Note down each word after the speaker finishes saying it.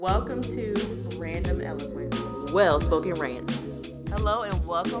Welcome to Random Eloquence. Well-spoken rants. Hello and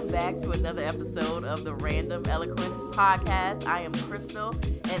welcome back to another episode of the Random Eloquence podcast. I am Crystal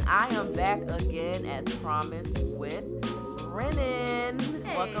and I am back again as promised with Brennan.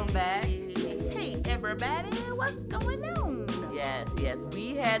 Hey, welcome back. Hey everybody, what's going on? Yes.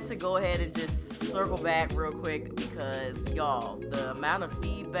 We had to go ahead and just circle back real quick because y'all, the amount of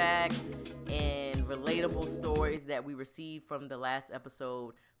feedback and relatable stories that we received from the last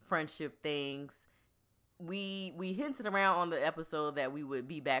episode, Friendship Things. We hinted around on the episode that we would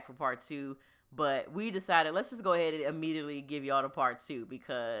be back for part 2, but we decided let's just go ahead and immediately give y'all the part 2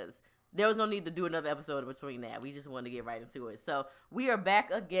 because there was no need to do another episode in between that. We just wanted to get right into it. So we are back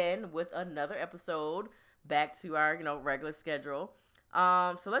again with another episode, back to our regular schedule.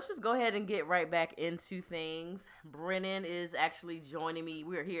 So let's just go ahead and get right back into things. Brennan is actually joining me.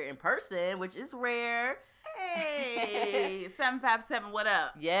 We're here in person, which is rare. Hey, 757, what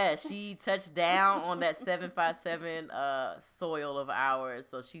up? Yeah, she touched down on that 757 soil of ours.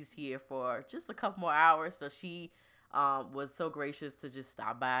 So she's here for just a couple more hours. So she was so gracious to just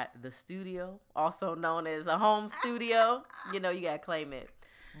stop by the studio, also known as a home studio. You gotta claim it.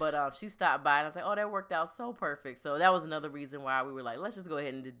 But she stopped by and I was like, oh, that worked out so perfect. So that was another reason why we were like, let's just go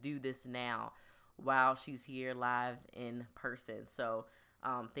ahead and do this now while she's here live in person. So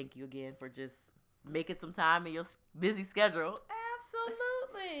thank you again for just making some time in your busy schedule.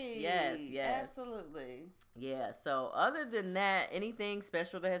 Absolutely. Yes. Absolutely. Yeah. So other than that, anything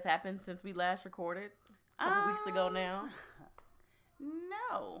special that has happened since we last recorded a couple weeks ago now?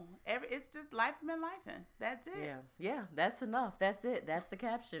 No. It's just life been lifing. That's it. Yeah. That's enough. That's it. That's the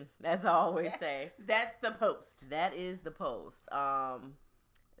caption. As I always say. That's the post. That is the post.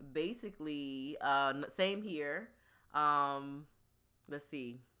 Basically, same here. Let's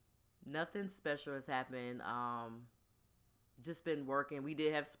see. Nothing special has happened. Just been working. We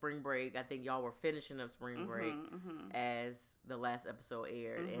did have spring break. I think y'all were finishing up spring break as the last episode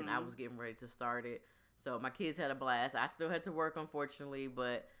aired, and I was getting ready to start it. So my kids had a blast. I still had to work, unfortunately,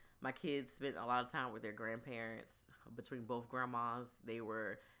 but my kids spent a lot of time with their grandparents. Between both grandmas, they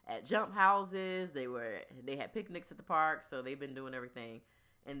were at jump houses. They had picnics at the park, so they've been doing everything.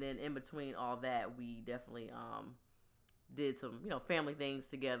 And then in between all that, we definitely did some family things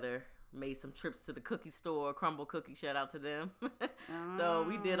together. Made some trips to the cookie store, Crumble Cookie, shout out to them. So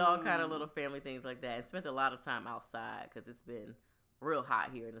we did all kind of little family things like that and spent a lot of time outside because it's been real hot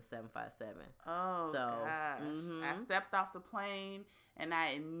here in the 757. Oh, so, gosh. I stepped off the plane and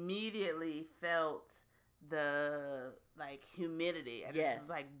I immediately felt the humidity. I just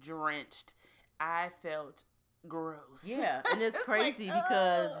was drenched. I felt gross. Yeah, and it's crazy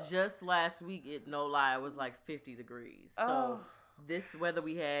because just last week, it was 50 degrees. So this weather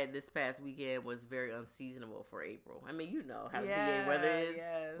we had this past weekend was very unseasonable for April. I mean, you know how the VA weather is.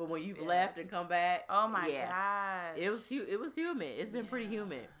 Yes, but when you've left and come back, oh my gosh, it was humid. It's been pretty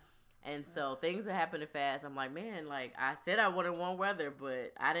humid. And so things are happening fast. I'm like, man, I said I wanted warm weather,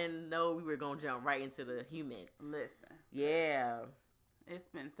 but I didn't know we were going to jump right into the humid. Listen. Yeah. It's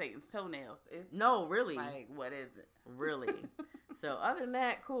been Satan's toenails. No, really. What is it? Really. So other than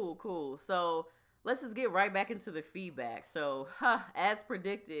that, cool. So let's just get right back into the feedback. So, as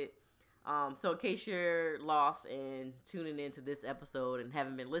predicted, so in case you're lost and tuning into this episode and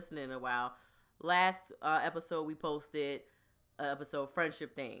haven't been listening in a while, last episode we posted episode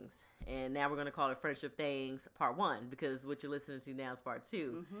Friendship Things. And now we're going to call it Friendship Things Part 1 because what you're listening to now is Part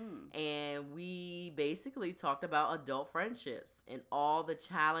 2. And we basically talked about adult friendships and all the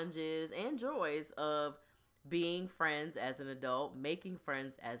challenges and joys of being friends as an adult, making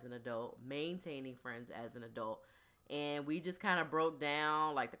friends as an adult, maintaining friends as an adult. And we just kind of broke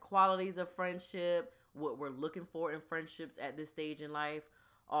down the qualities of friendship, what we're looking for in friendships at this stage in life.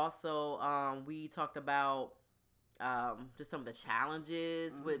 Also, we talked about just some of the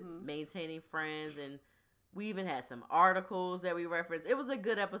challenges with maintaining friends, and we even had some articles that we referenced. It was a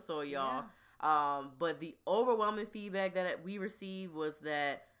good episode, y'all. Yeah. But the overwhelming feedback that we received was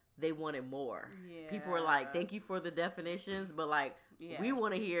that they wanted more. Yeah. People were like, thank you for the definitions, but we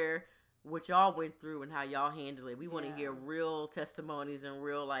want to hear what y'all went through and how y'all handle it. We want to hear real testimonies and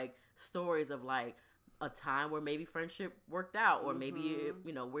real stories of a time where maybe friendship worked out or maybe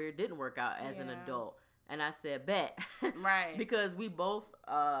where it didn't work out as an adult. And I said, bet. Right. Because we both,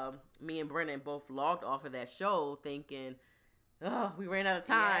 me and Brennan both logged off of that show thinking, we ran out of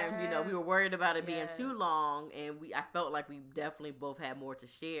time. Yes. We were worried about it being too long, and I felt like we definitely both had more to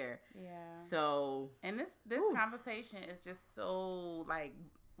share. Yeah. So. And this conversation is just so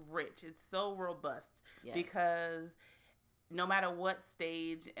rich. It's so robust because no matter what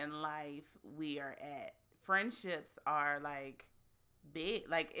stage in life we are at, friendships are big.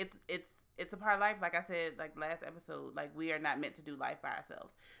 Like it's a part of life. Like I said, like last episode, like we are not meant to do life by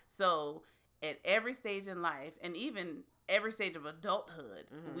ourselves. So at every stage in life, and even every stage of adulthood,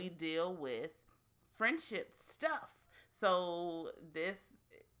 we deal with friendship stuff. So this,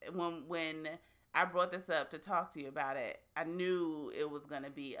 when I brought this up to talk to you about it, I knew it was going to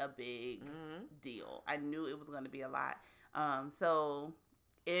be a big deal. I knew it was going to be a lot. So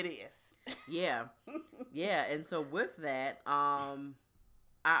it is. Yeah. Yeah. And so with that, I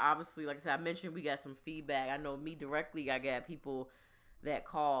obviously, like I said, I mentioned we got some feedback. I know me directly, I got people that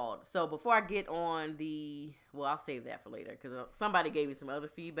called. So before I get on well, I'll save that for later because somebody gave me some other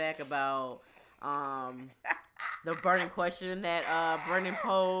feedback about the burning question that Brennan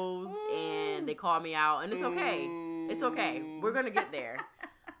posed, and they called me out, and it's okay. It's okay. We're gonna get there,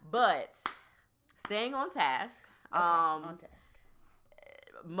 but staying on task. Okay, on task.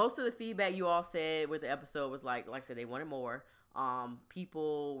 Most of the feedback you all said with the episode was like I said, they wanted more.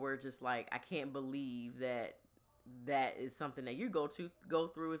 People were just like, I can't believe that is something that you go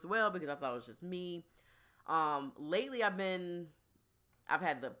through as well, because I thought it was just me. Lately I've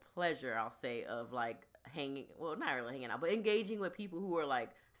had the pleasure, I'll say, of like not really hanging out, but engaging with people who are like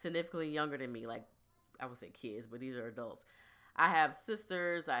significantly younger than me. Like, I would say kids, but these are adults. I have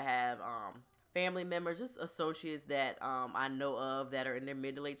sisters, I have family members, just associates that I know of that are in their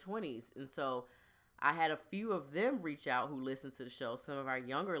mid to late 20s. And so I had a few of them reach out who listened to the show, some of our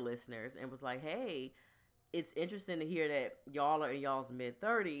younger listeners, and was like, hey, it's interesting to hear that y'all are in y'all's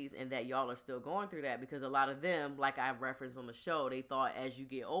mid-30s and that y'all are still going through that, because a lot of them, like I referenced on the show, they thought as you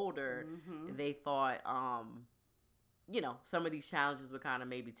get older, they thought, some of these challenges would kind of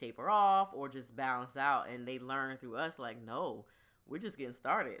maybe taper off or just balance out, and they learn through us, like, no, we're just getting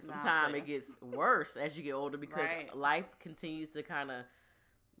started. Sometimes it gets worse as you get older, because life continues to kind of,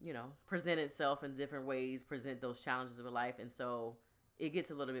 present itself in different ways, present those challenges of life, and so it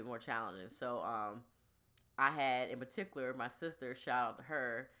gets a little bit more challenging. So, I had, in particular, my sister, shout out to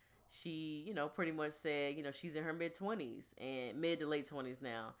her, she, pretty much said, she's in her mid-20s and mid to late 20s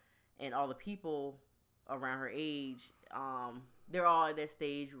now, and all the people around her age, they're all at that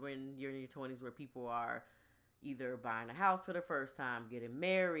stage when you're in your 20s where people are either buying a house for the first time, getting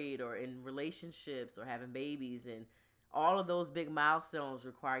married, or in relationships, or having babies, and all of those big milestones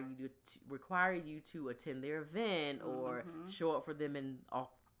require you to attend their event or show up for them in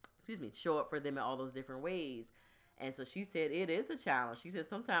all those different ways. And so she said it is a challenge. She said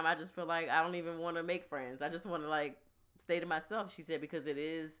sometimes I just feel like I don't even want to make friends. I just want to like stay to myself. She said because it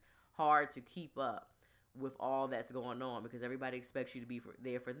is hard to keep up with all that's going on, because everybody expects you to be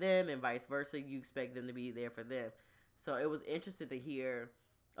there for them, and vice versa. You expect them to be there for them. So it was interesting to hear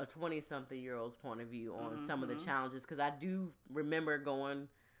a 20-something-year-old's point of view on some of the challenges, because I do remember going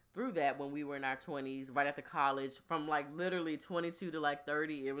through that when we were in our 20s, right after college, from like literally 22 to like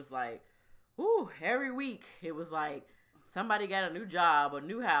 30. It was like, every week it was like somebody got a new job, a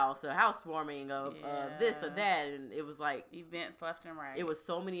new house, a housewarming, this or that, and it was like events left and right. It was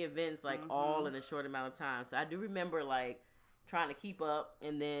so many events, like all in a short amount of time. So I do remember like trying to keep up,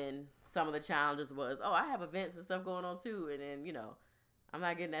 and then some of the challenges was, I have events and stuff going on too, and then I'm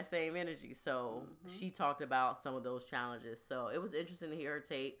not getting that same energy. So she talked about some of those challenges. So it was interesting to hear her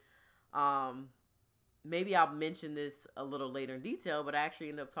take. Maybe I'll mention this a little later in detail, but I actually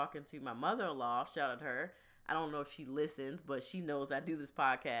ended up talking to my mother-in-law. Shout out to her. I don't know if she listens, but she knows I do this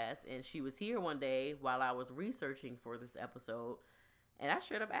podcast. And she was here one day while I was researching for this episode. And I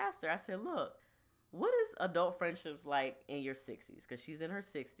straight up asked her, I said, look, what is adult friendships like in your 60s? Because she's in her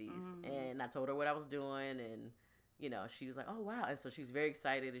 60s. And I told her what I was doing, and she was like, oh, wow. And so she's very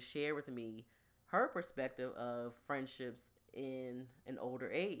excited to share with me her perspective of friendships in an older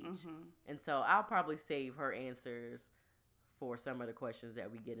age. And so I'll probably save her answers for some of the questions that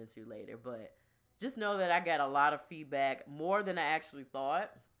we get into later. But just know that I got a lot of feedback, more than I actually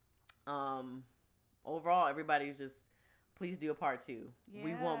thought. Overall, everybody's just, please do a part 2. Yeah,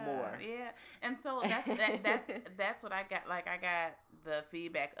 we want more. Yeah. And so that's what I got. Like, I got the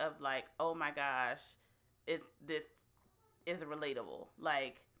feedback of like, oh my gosh, this is relatable.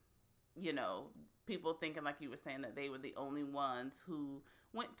 Like, people thinking, like you were saying, that they were the only ones who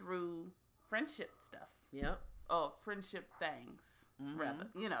went through friendship stuff. Yep. Oh, friendship things, rather.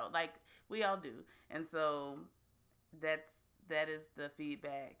 Like we all do. And so that is the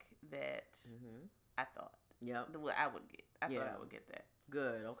feedback that I thought. Yep. I would get. I thought I would get that.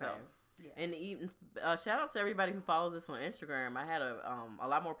 Good. Okay. So, yeah. And even shout out to everybody who follows us on Instagram. I had a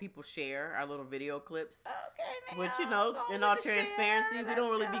lot more people share our little video clips. Okay, which in all transparency, we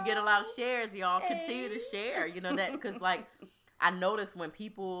don't really be getting a lot of shares. Y'all continue to share. That because like I notice when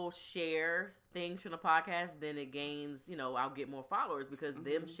people share things from the podcast, then it gains, I'll get more followers because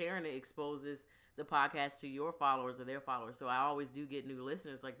them sharing it exposes the podcast to your followers or their followers. So I always do get new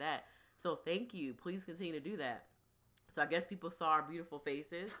listeners like that. So thank you. Please continue to do that. So I guess people saw our beautiful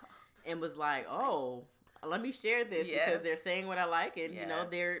faces and was like, oh, let me share this because they're saying what I like and,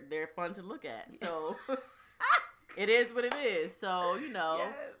 they're fun to look at. So it is what it is. So,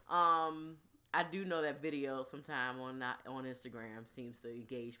 I do know that video sometime on Instagram seems to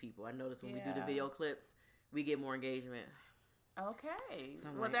engage people. I notice when we do the video clips, we get more engagement. Okay. So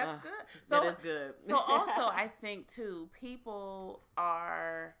well, that's good. So, that is good. So also, I think, too, people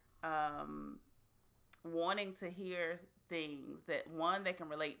are wanting to hear things that, one, they can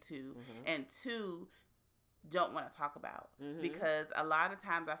relate to, and two, don't want to talk about. Because a lot of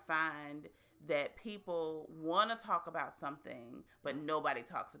times I find that people want to talk about something, but nobody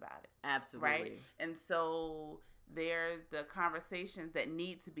talks about it. Absolutely. Right? And so there's the conversations that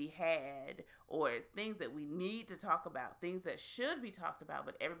need to be had, or things that we need to talk about, things that should be talked about,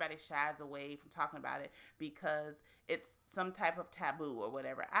 but everybody shies away from talking about it because it's some type of taboo or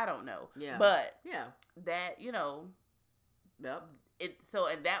whatever. I don't know. Yeah. But that, Yep.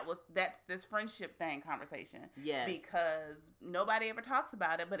 That's this friendship thing conversation. Yes. Because nobody ever talks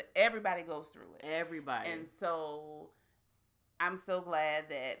about it, but everybody goes through it. Everybody. And so I'm so glad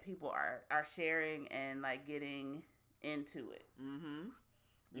that people are sharing and like getting into it.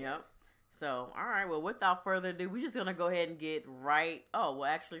 Yep. So, all right. Well, without further ado, we're just gonna go ahead and get right. Oh, well,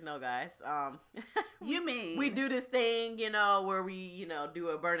 actually, no, guys. You mean we do this thing, where we, do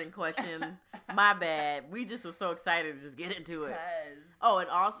a burning question. My bad. We just were so excited to just get into it. Oh, and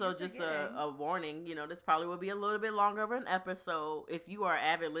also just a warning. This probably will be a little bit longer of an episode. If you are an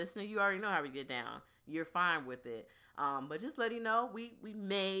avid listener, you already know how we get down. You're fine with it. But just let you know,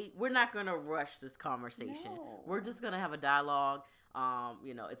 we're not gonna rush this conversation. No. We're just gonna have a dialogue.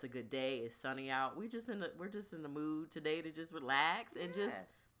 It's a good day. It's sunny out. We're just in the mood today to just relax and just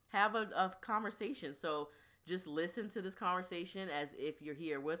have a conversation. So just listen to this conversation as if you're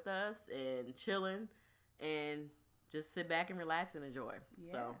here with us and chilling, and just sit back and relax and enjoy.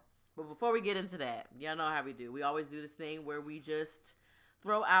 Yes. So, but before we get into that, y'all know how we do. We always do this thing where we just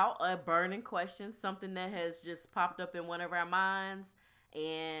throw out a burning question, something that has just popped up in one of our minds,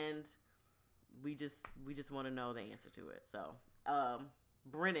 and we just want to know the answer to it. So,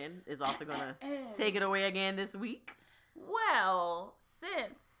 Brennan is also going to take it away again this week. Well,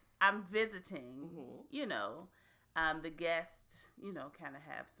 since I'm visiting, the guests, kind of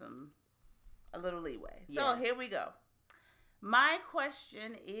have a little leeway. Yes. So here we go. My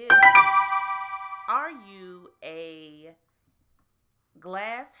question is, are you a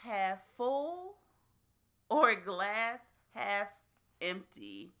glass half full or glass half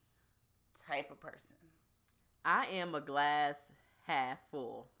empty type of person? I am a glass half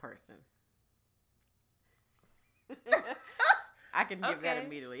full person. I can give that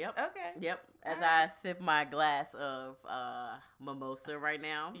immediately. Yep. Okay. Yep. As I sip my glass of mimosa right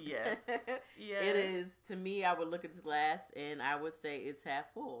now. Yes. Yes. It is, to me, I would look at this glass and I would say it's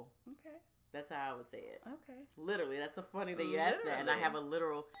half full. Okay. That's how I would say it. Okay. Literally. That's so funny that you asked that. And I have a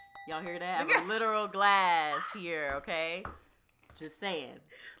literal, y'all hear that? I have a literal glass here, okay? Just saying.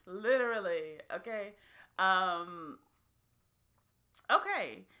 Literally. Okay.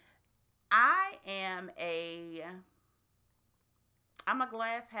 Okay. I'm a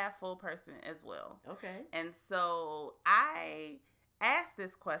glass half full person as well. Okay. And so I asked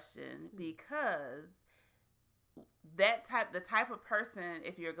this question because the type of person,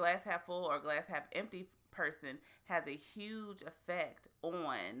 if you're a glass half full or glass half empty person, has a huge effect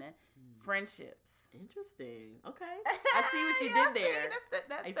on friendships. Interesting. Okay. I see what you did there.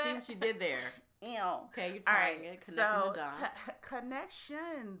 I see what you did there. Ew. Okay, you're tying it, connecting the dots.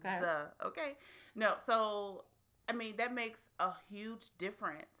 Connections. Okay. No, so I mean, that makes a huge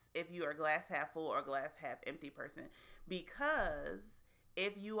difference if you are a glass half full or glass half empty person, because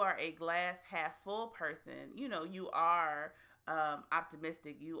if you are a glass half full person, you are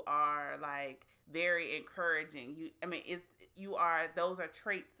optimistic. You are like very encouraging. Those are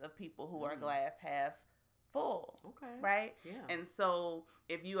traits of people who are glass half full. Okay. Right? Yeah. And so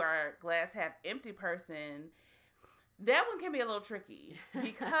if you are a glass half empty person, that one can be a little tricky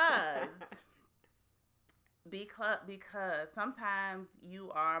because sometimes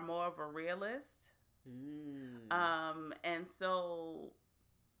you are more of a realist. And so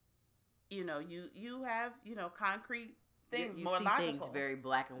you have concrete things, you more see logical things very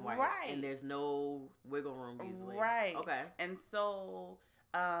black and white, right? And there's no wiggle room usually, right? Okay. And so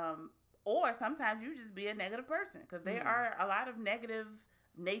or sometimes you just be a negative person, because there are a lot of negative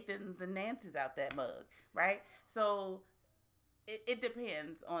Nathans and Nancy's out that mug, right? So it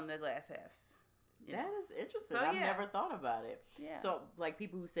depends on the glass half. That is interesting. So, I've never thought about it. Yeah. So, like,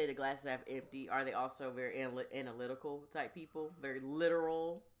 people who say the glass is half empty, are they also very analytical type people? Very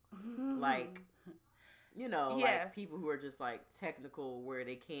literal? Like, you know, like people who are just, like, technical where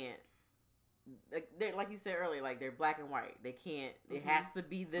they can't, like you said earlier, like, they're black and white. They can't, it has to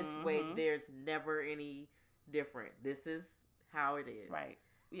be this way. There's never any different. This is how it is. Right.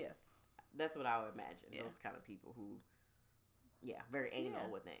 Yes. That's what I would imagine. Yeah. Those kind of people who, very anal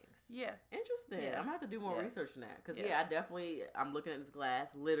with things. Yes. Interesting. Yes. I'm going to have to do more research on that. Because, I'm looking at this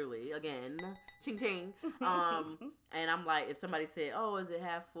glass, literally, again, ching ching. And I'm like, if somebody said, oh, is it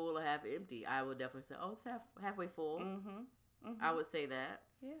half full or half empty? I would definitely say, oh, it's halfway full. I would say that.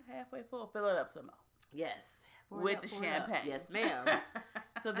 Yeah, halfway full. Fill it up some more. Yes. With the champagne. Yes, ma'am.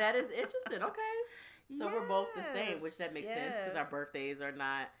 So that is interesting. Okay. So we're both the same, which that makes sense because our birthdays are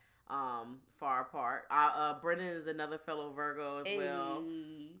not far apart. Brennan is another fellow Virgo as well.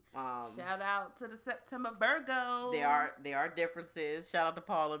 Shout out to the September Virgos. There are differences. Shout out to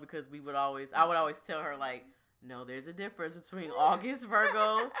Paula because I would always tell her like, no, there's a difference between August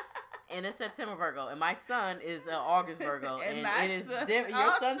Virgo and a September Virgo. And my son is an August Virgo, and it is different.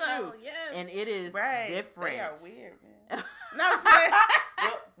 Your son too, yes. And it is different. They are weird, man. No,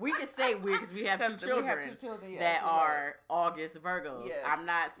 well, we can say weird because we have two children that are August Virgos. Yes. I'm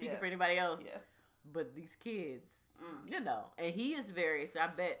not speaking for anybody else. Yes. But these kids, you know, and he is very. So I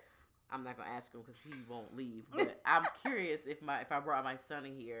bet I'm not gonna ask him because he won't leave. But I'm curious if I brought my son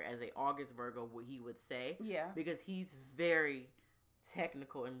in here as a August Virgo, what he would say. Yeah. Because he's very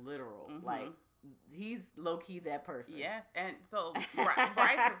technical and literal. Like he's low key that person. Yes, and so Bryce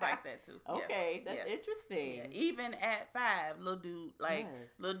is like that too. Okay, that's interesting. Yeah. Even at 5, little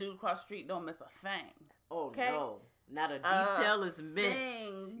dude cross the street don't miss a thing. Oh no. Not a detail is missed.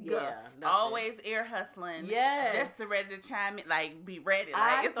 Yeah, always ear hustling. Yes, just to ready to chime in, like be ready.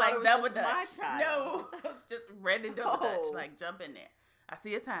 Like it's like double dutch. No, just ready to double dutch. Like jump in there. I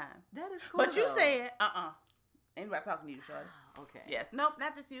see a time. That is cool. But you said, anybody talking to you, shorty? Okay. Yes. Nope.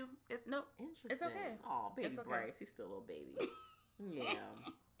 Not just you. Nope. Interesting. It's okay. Oh, baby Bryce, he's still a little baby. Yeah.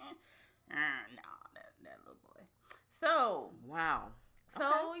 No, that little boy. So wow. So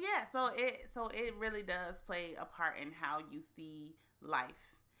so it really does play a part in how you see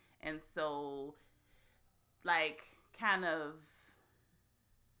life. And so like kind of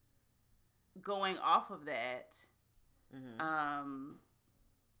going off of that,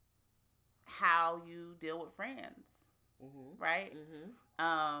 how you deal with friends. Right?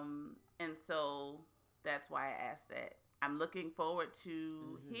 And so that's why I asked that. I'm looking forward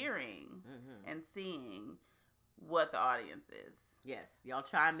to hearing and seeing what the audience is. Yes, y'all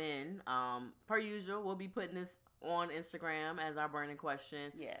chime in. Per usual, we'll be putting this on Instagram as our burning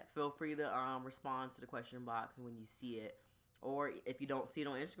question. Yes. Feel free to respond to the question box when you see it. Or if you don't see it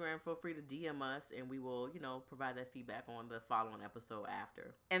on Instagram, feel free to DM us and we will, provide that feedback on the following episode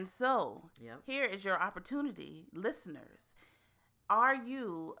after. And so, here is your opportunity, listeners. Are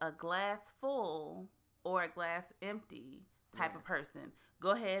you a glass full or a glass empty type of person?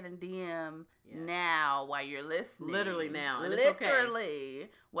 Go ahead and DM now while you're listening. Literally now. And literally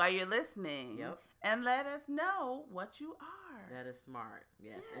while you're listening. Yep. And let us know what you are. That is smart.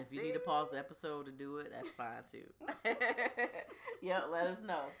 Yes. And if you need to pause the episode to do it, that's fine too. Yep. Let us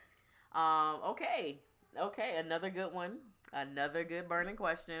know. Okay. Another good one. Another good burning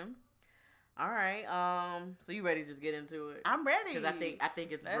question. All right. So you ready to just get into it? I'm ready. Because I think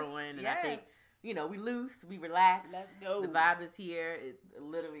it's brewing, and I think we loose, we relax. Let's go. The vibe is here.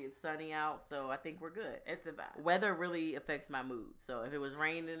 It's sunny out, so I think we're good. It's a vibe. Weather really affects my mood. So if it was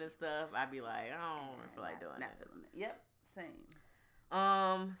raining and stuff, I'd be like, I don't feel like doing this. Feeling it. Yep,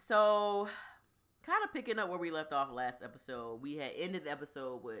 same. So kind of picking up where we left off last episode, we had ended the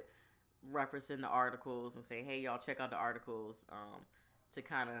episode with referencing the articles and saying, hey, y'all, check out the articles to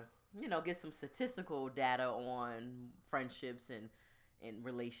kind of, get some statistical data on friendships and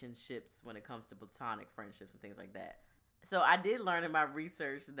relationships when it comes to platonic friendships and things like that. So I did learn in my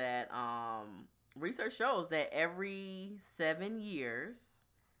research that research shows that every 7 years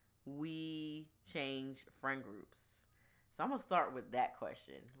we change friend groups. So I'm going to start with that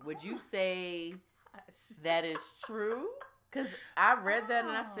question. Would you say that is true? Because I read that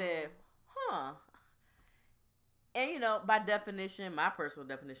and I said, And, by definition, my personal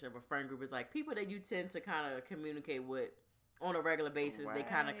definition of a friend group is like people that you tend to kind of communicate with on a regular basis. Right. They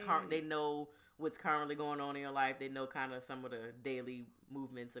kind of they know what's currently going on in your life. They know kind of some of the daily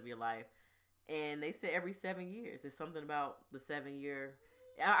movements of your life. And they say every 7 years. There's something about the 7 year.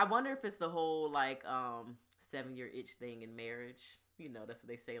 I wonder if it's the whole 7-year itch thing in marriage. That's what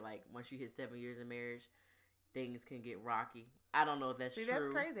they say. Like once you hit 7 years in marriage, things can get rocky. I don't know if that's true. See, that's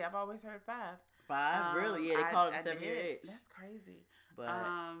crazy. I've always heard 5. 5? Really? Yeah, they call it 7 year itch. That's crazy. But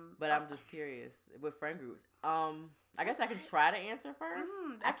I'm just curious with friend groups. I guess I can try to answer first.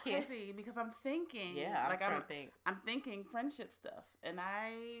 That's crazy because I'm thinking. Yeah, I'm trying to think. I'm thinking friendship stuff, and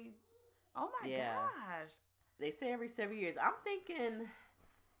oh my gosh. They say every 7 years. I'm thinking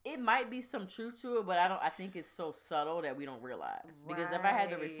it might be some truth to it, but I think it's so subtle that we don't realize. Because if I had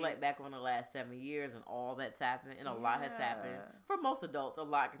to reflect back on the last 7 years and all that's happened, and a lot has happened for most adults, a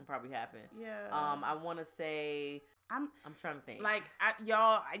lot can probably happen. Yeah. I want to say. I'm trying to think. Like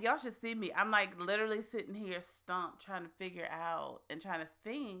y'all should see me. I'm like literally sitting here stumped, trying to figure out and trying to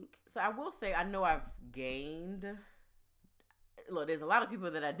think. So I will say I know I've gained. Look, there's a lot of people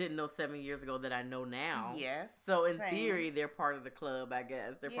that I didn't know 7 years ago that I know now. Yes. So in theory, they're part of the club. I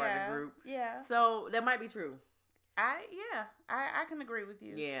guess they're part of the group. Yeah. So that might be true. I can agree with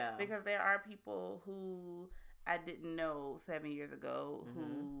you. Yeah. Because there are people who I didn't know 7 years ago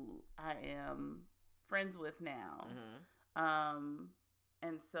who I am friends with now.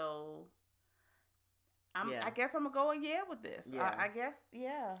 And so I guess I'm gonna go with this. I guess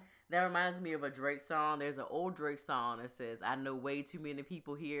that reminds me of a Drake song. There's an old Drake song that says, I know way too many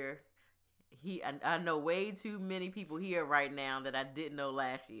people here. I know way too many people here right now that I didn't know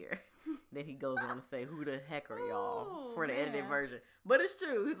last year. Then he goes on to say, who the heck are y'all, for the edited version. But it's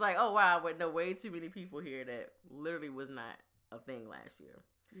true. He's like, oh wow, I know way too many people here that literally was not a thing last year.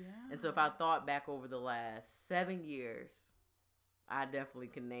 Yeah. And so if I thought back over the last 7 years, I definitely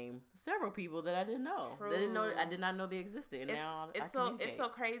can name several people that I didn't know. True. I did not know they existed. And now it's so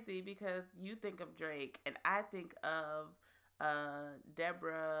crazy because you think of Drake and I think of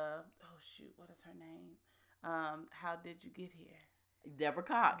Deborah. Oh shoot, what is her name? How did you get here? Deborah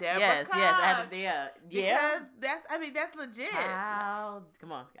Cox. Cox. Yes. Because that's legit.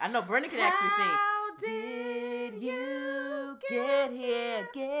 Come on. I know Brenda can actually sing. How did you get here?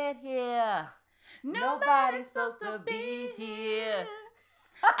 Get here. Nobody's supposed to be here.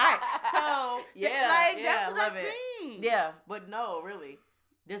 All right, so that's what I think. Yeah, but no, really.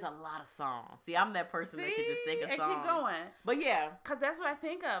 There's a lot of songs. See, I'm that person that can just think of songs. Keep going. But yeah. Because that's what I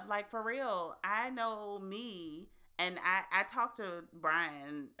think of. Like, for real, I know me, and I talk to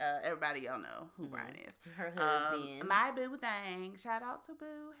Brian. Everybody y'all know who Brian is. Her husband. My boo thing. Shout out to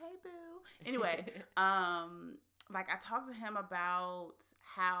boo. Hey, boo. Anyway, like, I talked to him about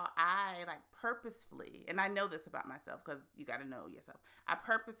how I, like, purposefully, and I know this about myself because you got to know yourself. I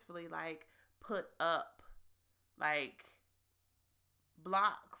purposefully, like, put up, like,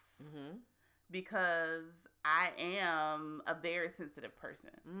 blocks because I am a very sensitive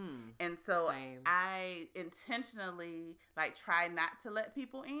person. And so I intentionally, like, try not to let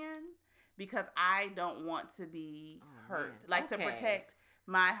people in because I don't want to be hurt. Man. Like, to protect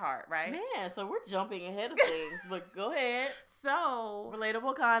my heart, right? Man, so we're jumping ahead of things, but go ahead. So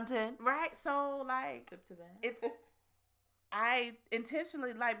relatable content, right? So like, tip to that. It's I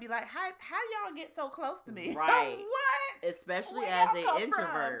intentionally be like, how y'all get so close to me? Right. What? Especially as an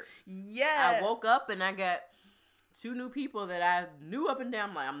introvert. Yes. I woke up and I got 2 new people that I knew up and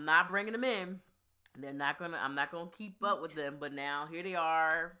down. Like, I'm not bringing them in. I'm not gonna keep up with them. But now here they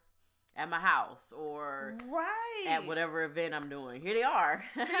are. At my house or at whatever event I'm doing. Here they are.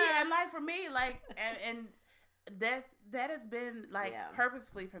 See, and like for me, like, and that has been like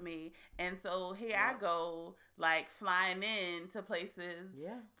purposefully for me. And so here I go, like flying in to places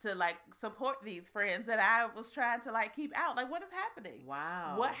to like support these friends that I was trying to like keep out. Like, what is happening?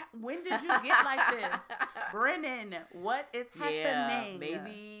 Wow. When did you get like this? Brennan, what is happening?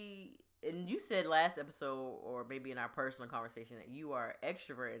 Maybe. And you said last episode, or maybe in our personal conversation, that you are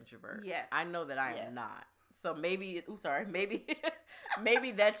extrovert, introvert. Yes. I know that I am not. So maybe,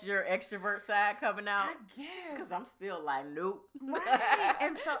 maybe that's your extrovert side coming out. I guess. Because I'm still like, nope. Right.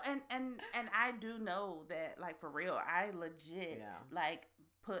 And so, and I do know that, like, for real, I legit, like,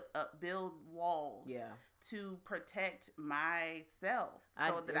 build walls to protect myself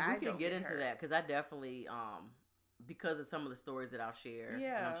so that I can don't get get into hurt. that because I definitely, because of some of the stories that I'll share,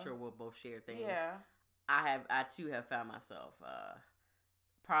 and I'm sure we'll both share things. Yeah. I too have found myself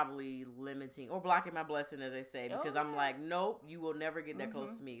probably limiting or blocking my blessing, as they say, because I'm like, nope, you will never get that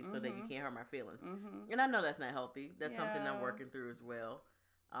close to me, so that you can't hurt my feelings. And I know that's not healthy. That's something I'm working through as well.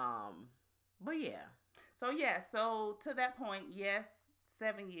 But yeah. So to that point, yes,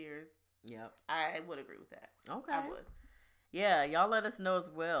 7 years. Yep. I would agree with that. Okay. I would. Yeah, y'all let us know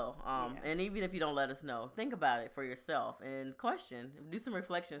as well. And even if you don't let us know, think about it for yourself and question. Do some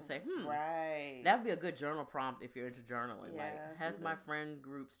reflection and say, right. That would be a good journal prompt if you're into journaling. Yeah, like, has my friend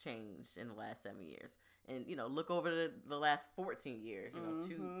groups changed in the last 7 years? And, look over the last 14 years,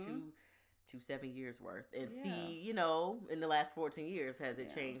 two to 7 years worth and see, you know, in the last 14 years, has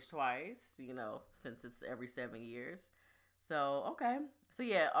it changed twice, you know, since it's every 7 years. So, okay. So,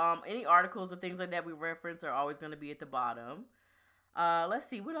 yeah, any articles or things like that we reference are always going to be at the bottom. Let's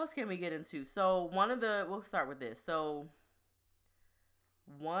see, what else can we get into? So, we'll start with this. So,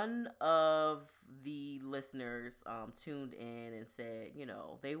 one of the listeners tuned in and said, you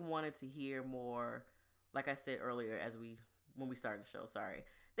know, they wanted to hear more, like I said earlier when we started the show, sorry.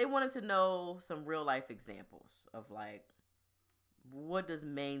 They wanted to know some real life examples of like, what does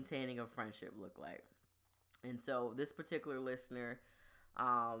maintaining a friendship look like? And so this particular listener,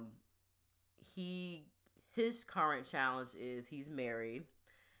 his current challenge is he's married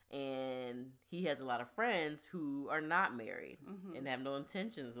and he has a lot of friends who are not married and have no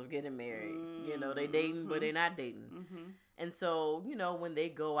intentions of getting married. You know, they dating, but they're not dating. And so, you know, when they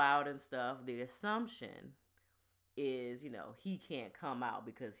go out and stuff, the assumption is, you know, he can't come out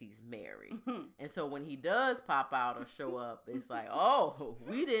because he's married. And so when he does pop out or show up, it's like, oh,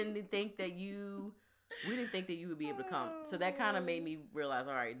 we didn't think that you would be able to come. So that kind of made me realize,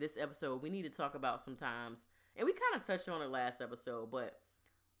 all right, this episode, we need to talk about sometimes, and we kind of touched on it last episode, but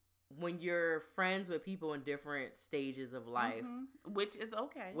when you're friends with people in different stages of life, which is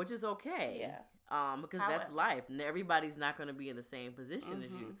okay. Yeah. Because that's life. And everybody's not going to be in the same position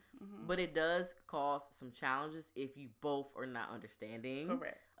as you. But it does cause some challenges if you both are not understanding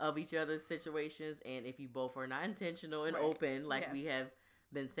of each other's situations, and if you both are not intentional and open, like we have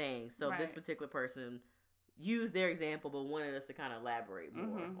been saying. So this particular person used their example, but wanted us to kind of elaborate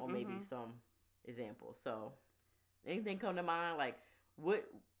more on maybe some examples. So anything come to mind? Like, what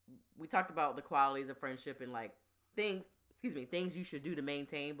we talked about, the qualities of friendship and like things you should do to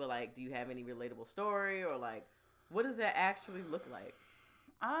maintain, but like, do you have any relatable story, or like, what does that actually look like?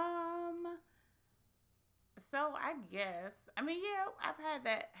 So I guess, I mean, yeah, I've had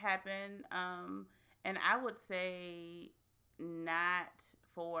that happen. And I would say not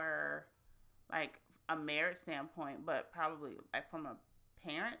for like a marriage standpoint, but probably like from a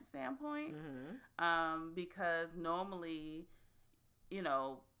parent standpoint. Because normally, you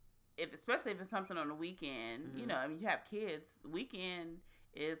know, especially if it's something on the weekend, you know, I mean, you have kids, weekend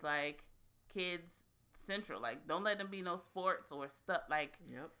is like kids central. Like, don't let them be no sports or stuff. Like,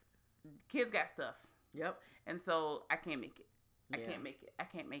 kids got stuff. And so I can't make it. I can't make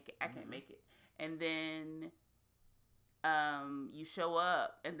it. And then you show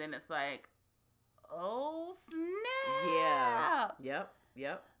up, and then it's like, oh snap.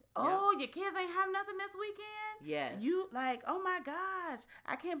 Oh, your kids ain't have nothing this weekend? Yes. You like, oh my gosh,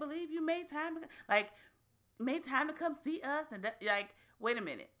 I can't believe you made time to come see us. And like, wait a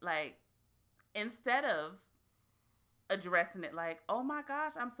minute. Like, instead of addressing it like, oh my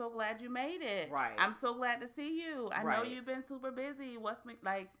gosh, I'm so glad you made it. Right. I'm so glad to see you. I know you've been super busy.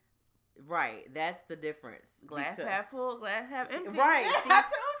 Like, right. That's the difference. Glass half full, glass half empty. Right. See, I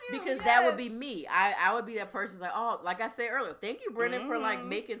told you. Because that would be me. I would be that person like, oh, like I said earlier, thank you, Brendan, for like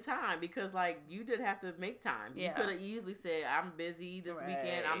making time, because like you did have to make time. You could have easily said, I'm busy this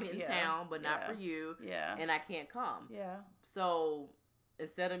weekend. I'm in town, but not for you. And I can't come. So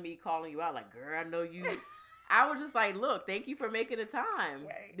instead of me calling you out like, girl, I know you, I was just like, look, thank you for making the time.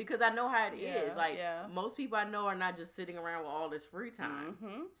 Because I know how it is. Like, most people I know are not just sitting around with all this free time.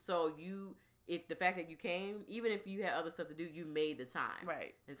 So if the fact that you came, even if you had other stuff to do, you made the time.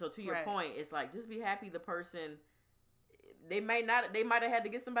 And so to your point, it's like, just be happy the person, they might have had to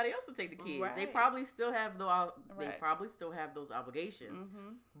get somebody else to take the kids. They probably still have those obligations.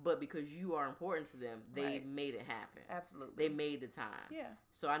 But because you are important to them, they made it happen. Absolutely. They made the time.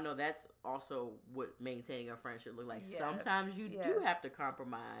 So I know that's also what maintaining a friendship look like. Sometimes you do have to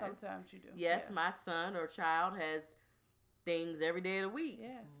compromise. Sometimes you do. Yes, my son or child has things every day of the week.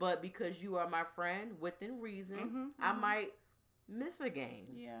 But because you are my friend, within reason, I might miss a game.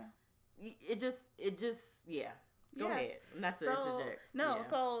 It just Go ahead. Not to interject. No,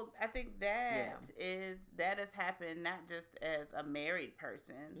 so I think that has happened not just as a married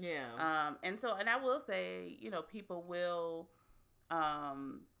person. And I will say, you know, people will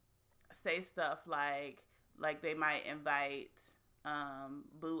say stuff like they might invite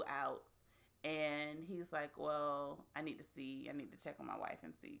Boo out, and he's like, well, I need to check on my wife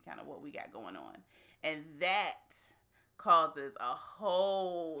and see kind of what we got going on. And that causes a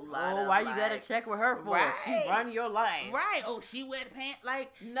whole lot of, why you gotta check with her for? She run your life. Oh, she wear the pants.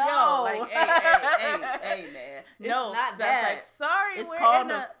 Like, no. Yo, like, hey, man. It's not that. Like, sorry, it's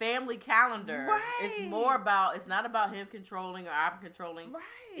called a family calendar. It's not about him controlling or I'm controlling.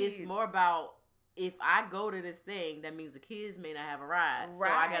 It's more about if I go to this thing, that means the kids may not have a ride. Right.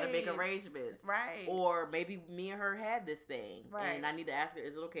 So I got to make arrangements. Right. Or maybe me and her had this thing. Right. And I need to ask her,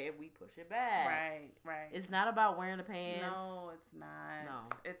 is it okay if we push it back? Right, right. It's not about wearing the pants. No, it's not.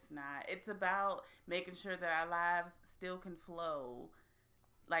 No. It's not. It's about making sure that our lives still can flow,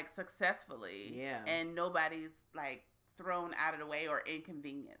 like, successfully. Yeah. And nobody's, like, thrown out of the way or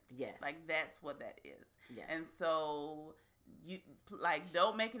inconvenienced. Yes. Like, that's what that is. Yes. And so... you like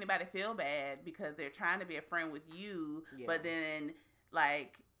don't make anybody feel bad because they're trying to be a friend with you, but then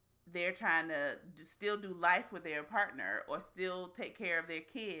like they're trying to still do life with their partner or still take care of their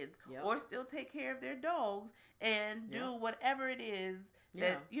kids or still take care of their dogs and do whatever it is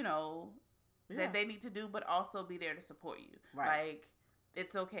that that they need to do, but also be there to support you. Right. Like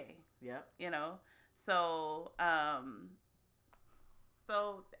it's okay. Yep. So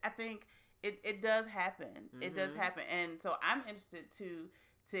so I think It does happen. Mm-hmm. It does happen. And so I'm interested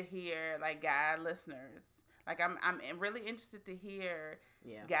to hear like guy listeners. Like I'm really interested to hear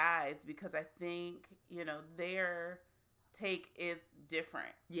guys because I think, their take is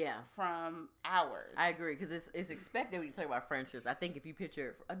different. Yeah. From ours. I agree because it's expected when you talk about friendships. I think if you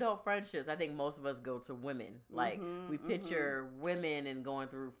picture adult friendships, I think most of us go to women. Like we picture women and going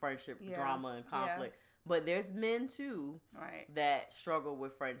through friendship drama and conflict. Yeah. But there's men, too, that struggle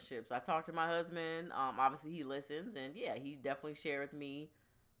with friendships. I talked to my husband. Obviously, he listens. And, he definitely shared with me,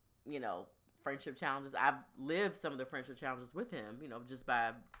 friendship challenges. I've lived some of the friendship challenges with him, just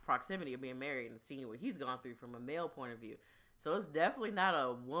by proximity of being married and seeing what he's gone through from a male point of view. So it's definitely not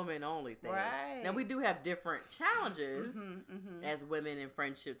a woman-only thing. Right. Now, we do have different challenges as women in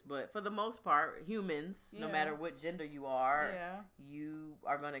friendships, but for the most part, humans, no matter what gender you are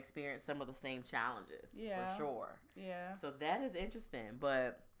going to experience some of the same challenges, for sure. Yeah. So that is interesting,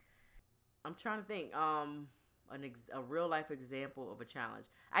 but I'm trying to think, a real-life example of a challenge.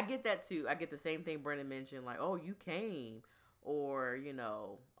 I get that, too. I get the same thing Brendan mentioned, like, oh, you came, or,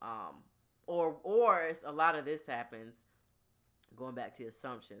 or a lot of this happens. Going back to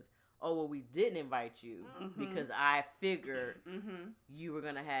assumptions. Oh, well, we didn't invite you because I figured you were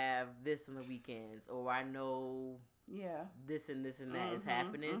going to have this on the weekends. Or I know this and that is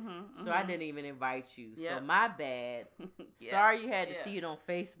happening. So I didn't even invite you. Yep. So my bad. Sorry you had to see it on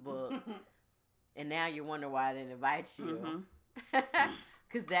Facebook. And now you're wondering why I didn't invite you.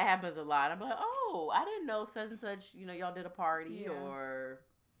 Because that happens a lot. I'm like, oh, I didn't know such and such, y'all did a party or...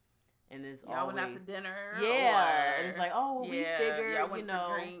 And it's y'all went out to dinner. Yeah. And it's like, oh, well, we figured, y'all went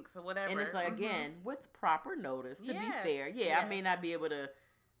for drinks or whatever. And it's like, again, with proper notice, to be fair. I may not be able to.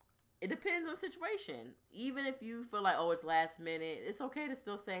 It depends on the situation. Even if you feel like, oh, it's last minute, it's okay to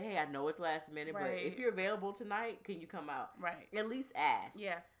still say, hey, I know it's last minute, but if you're available tonight, can you come out? Right. At least ask.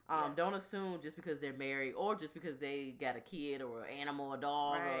 Yes. Don't assume just because they're married or just because they got a kid or an animal, a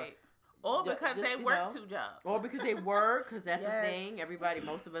dog, or because they work 2 jobs. Or because they work, because that's the thing.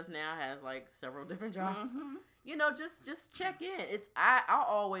 Most of us now has like several different jobs. Just check in. I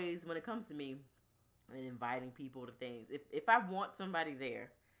always, when it comes to me and inviting people to things, if I want somebody there,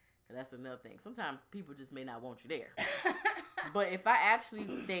 because that's another thing. Sometimes people just may not want you there. But if I actually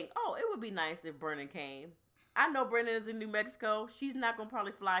think, oh, it would be nice if Brennan came. I know Brennan is in New Mexico. She's not going to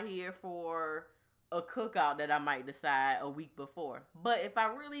probably fly here for... a cookout that I might decide a week before. But if I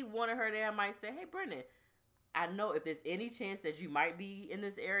really wanted her there, I might say, hey, Brendan, I know if there's any chance that you might be in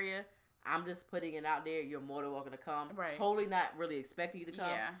this area, I'm just putting it out there. You're more than welcome to come. Right. Totally not really expecting you to come.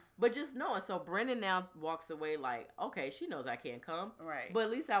 Yeah. But just knowing. So Brendan now walks away like, okay, she knows I can't come. Right. But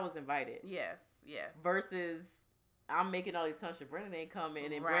at least I was invited. Yes. Yes. Versus... I'm making all these assumptions. Brendan ain't coming,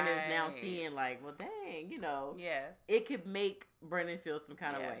 and then Brendan's now seeing like, well, dang, Yes. It could make Brendan feel some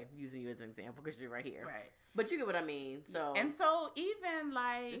kind of way. Using you as an example because you're right here. Right. But you get what I mean. So even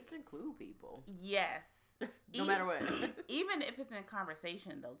like just include people. Yes. No matter what. Even if it's in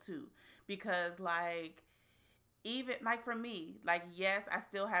conversation though too, because like even like for me, like yes, I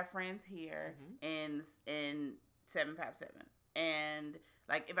still have friends here in 757, and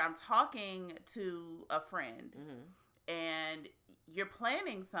like if I'm talking to a friend. And you're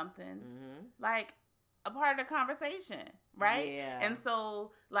planning something, like a part of the conversation, right? Yeah. And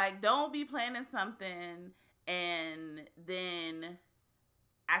so, like, don't be planning something and then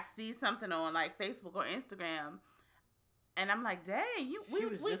I see something on, like, Facebook or Instagram and I'm like, dang, we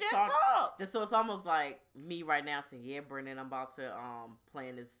just talked. So it's almost like me right now saying, yeah, Brendan, I'm about to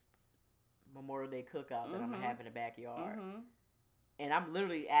plan this Memorial Day cookout that I'm going to have in the backyard. And I'm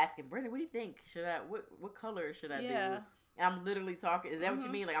literally asking, Brendan, what do you think? What color should I do? I'm literally talking. Is that what you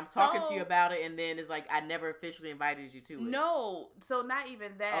mean? Like, I'm talking to you about it, and then it's like I never officially invited you to it. No, so not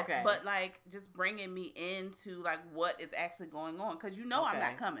even that. Okay. But like just bringing me into like what is actually going on, because I'm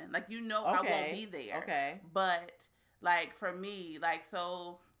not coming. Like I won't be there. Okay. But like for me, like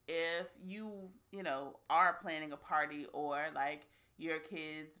so if you are planning a party or like your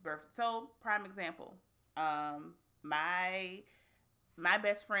kid's birthday. So prime example, my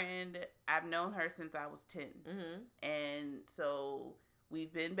best friend, I've known her since I was 10. Mm-hmm. And so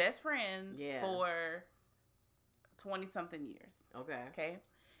we've been best friends for 20-something years. Okay.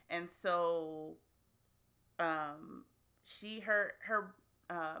 And so my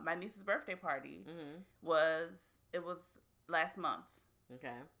niece's birthday party was last month.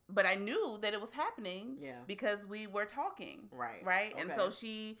 Okay. But I knew that it was happening because we were talking. Right. Right? Okay. And so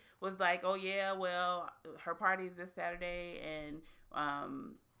she was like, oh, yeah, well, her party is this Saturday, and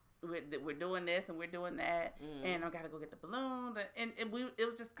we're doing this and we're doing that, and I got to go get the balloons. And it was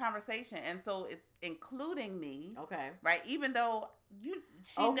just conversation. And so it's including me. Okay. Right? Even though you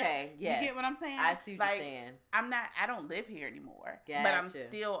get what I'm saying? I see what you're saying. I don't live here anymore. Gotcha. But I'm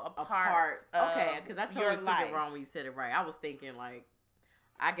still a part of okay, because I totally took it wrong when you said it right. I was thinking like,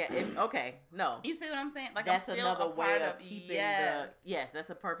 I get it. Okay, no. You see what I'm saying? Like that's I'm still another a way part of keeping yes, that's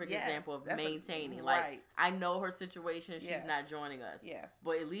a perfect example of maintaining. Like I know her situation, she's not joining us. Yes.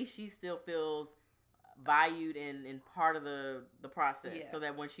 But at least she still feels valued and part of the process. Yes. So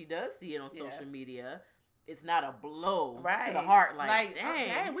that when she does see it on social media, it's not a blow to the heart. Like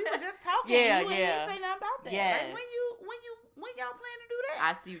dang, we were just talking. You ain't say nothing about that. Yes. Like when y'all plan to do that?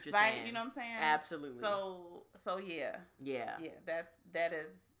 I see what you're saying. You know what I'm saying? Absolutely. So yeah. That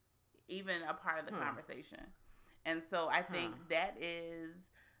is even a part of the conversation. And so I think that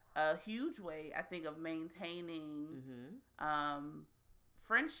is a huge way, I think, of maintaining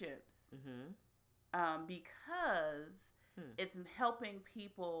friendships because it's helping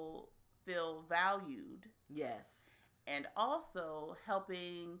people feel valued. Yes. And also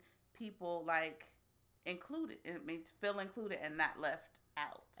helping people like feel included and not left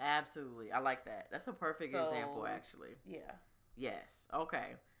out. Absolutely. I like that. That's a perfect example, actually. Yeah. Yes.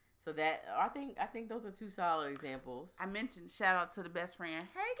 Okay. So that I think those are two solid examples. I mentioned shout out to the best friend.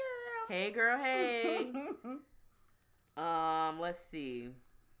 Hey girl. Hey. Let's see.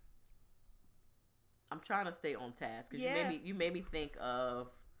 I'm trying to stay on task because you made me think of.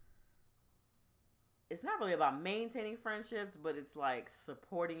 It's not really about maintaining friendships, but it's like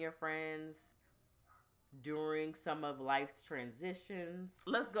supporting your friends during some of life's transitions.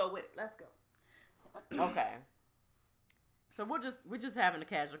 Let's go with it. Let's go. Okay. So we're just having a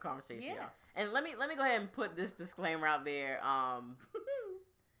casual conversation, y'all. And let me go ahead and put this disclaimer out there.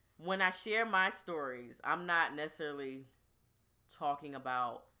 When I share my stories, I'm not necessarily talking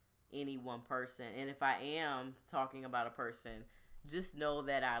about any one person. And if I am talking about a person, just know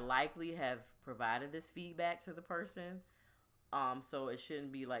that I likely have provided this feedback to the person. So it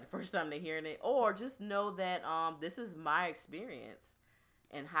shouldn't be like the first time they're hearing it, or just know that this is my experience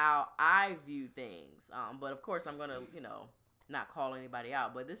and how I view things. But of course, I'm gonna not call anybody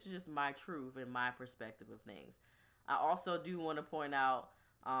out, but this is just my truth and my perspective of things. I also do want to point out,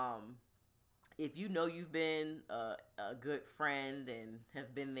 if you know you've been a good friend and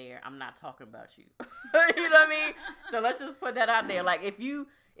have been there, I'm not talking about you. You know what I mean? So let's just put that out there. Like if you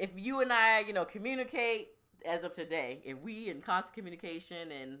and I, communicate. As of today, if we in constant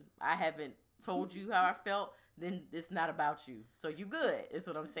communication and I haven't told you how I felt, then it's not about you. So you good, is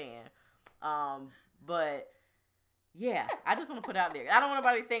what I'm saying. But yeah, I just want to put out there. I don't want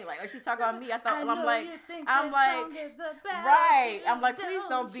nobody to think like, oh, she's talking about me. I'm like, right. I'm like, please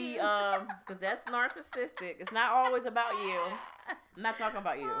don't be, because that's narcissistic. It's not always about you. I'm not talking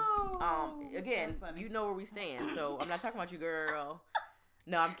about you. Again, you know where we stand. So I'm not talking about you, girl.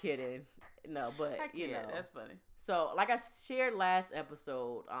 No, I'm kidding. No, but that's funny. So, like I shared last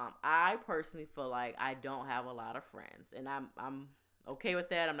episode, I personally feel like I don't have a lot of friends, and I'm okay with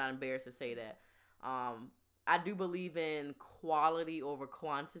that. I'm not embarrassed to say that. I do believe in quality over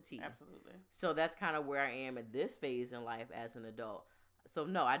quantity. Absolutely. So that's kind of where I am at this phase in life as an adult. So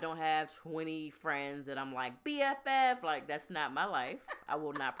no, I don't have 20 friends that I'm like BFF. Like that's not my life. I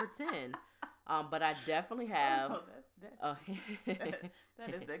will not pretend. But I definitely have.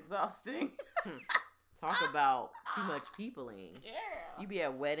 That is exhausting. Talk about too much peopling. Yeah. You be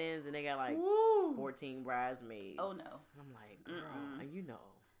at weddings and they got like 14 bridesmaids. Oh no. I'm like, girl,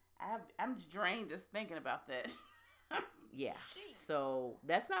 I'm drained just thinking about that. Yeah. Jeez. So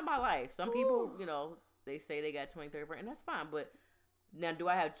that's not my life. Some people, they say they got 20, 30 friends, and that's fine. But now, do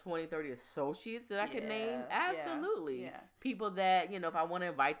I have 20, 30 associates that I can name? Absolutely. Yeah. People that, if I want to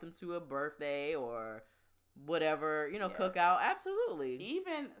invite them to a birthday or whatever, you know, cookout. Absolutely.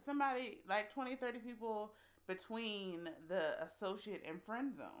 Even somebody like 20, 30 people between the associate and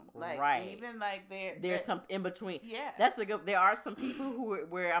friend zone. Like, even like there's some in between. Yeah. That's a good, there are some people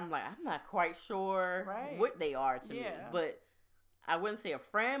where I'm like, I'm not quite sure what they are to me. But I wouldn't say a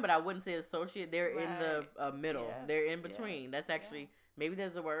friend, but I wouldn't say associate. They're in the middle. Yes. They're in between. That's actually, maybe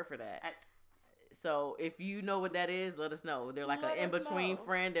there's a word for that. So if you know what that is, let us know. They're like an in-between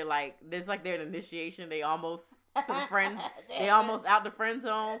friend. They're like, it's like they're an initiation. They almost to the friend. They almost out the friend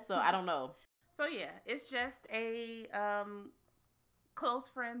zone. So I don't know. So yeah, it's just a close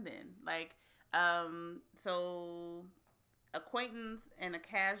friend then. Like, so acquaintance and a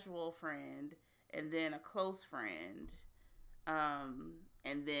casual friend, and then a close friend,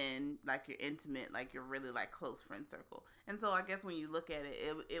 and then like your intimate, like your really like close friend circle. And so I guess when you look at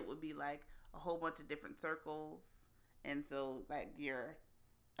it, it would be like a whole bunch of different circles. And so like your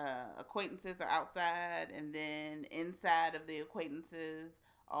acquaintances are outside, and then inside of the acquaintances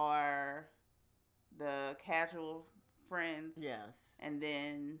are the casual friends. Yes. And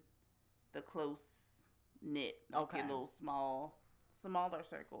then the close knit, like your little smaller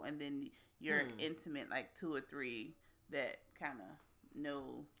circle. And then your intimate, like 2 or 3 that kind of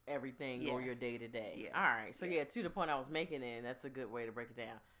know everything or your day to day. All right. So to the point I was making, and that's a good way to break it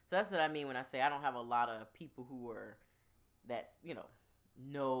down. So that's what I mean when I say I don't have a lot of people who are that's, you know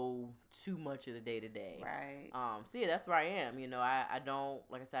too much of the day to day. Right. So yeah, that's where I am. You know, I don't,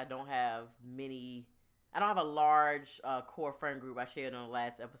 like I said, I don't have a large core friend group. I shared on the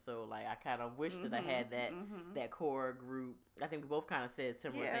last episode. Like, I kind of wish that I had that core group. I think we both kind of said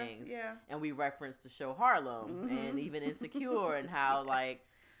similar things. Yeah. And we referenced the show Harlem and even Insecure and how like,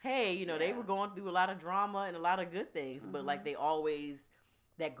 hey, you know, they were going through a lot of drama and a lot of good things, but like they always,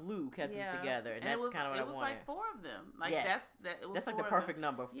 that glue kept them together, and that's kind of what I wanted. It was like 4 of them. Like that's like the perfect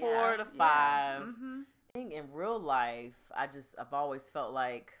number, 4 to 5. I think in real life, I've always felt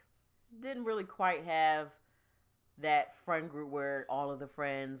like didn't really quite have that friend group where all of the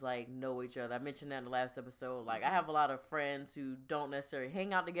friends like know each other. I mentioned that in the last episode. Like I have a lot of friends who don't necessarily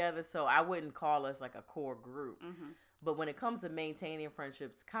hang out together, so I wouldn't call us like a core group. But when it comes to maintaining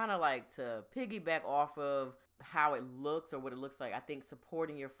friendships, kind of like to piggyback off of how it looks or what it looks like, I think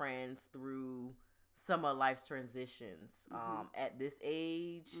supporting your friends through some of life's transitions at this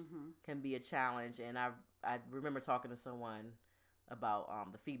age can be a challenge. And I remember talking to someone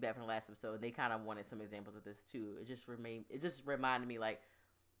about the feedback from the last episode, and they kind of wanted some examples of this too. It just reminded me like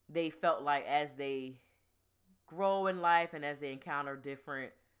they felt like as they grow in life and as they encounter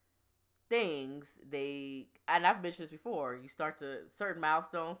different things, and I've mentioned this before, certain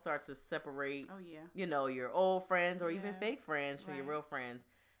milestones start to separate, you know, your old friends or even fake friends from your real friends.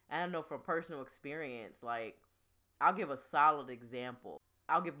 And I know from personal experience, like, I'll give a solid example.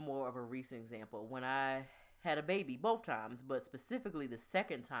 I'll give more of a recent example. When I had a baby, both times, but specifically the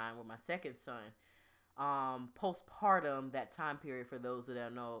second time with my second son, postpartum, that time period, for those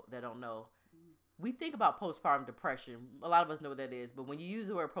that don't know, we think about postpartum depression. A lot of us know what that is, but when you use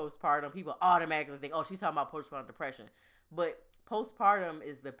the word postpartum, people automatically think, oh, she's talking about postpartum depression. But postpartum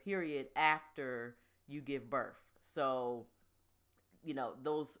is the period after you give birth. So, you know,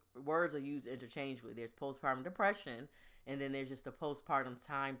 those words are used interchangeably. There's postpartum depression, and then there's just the postpartum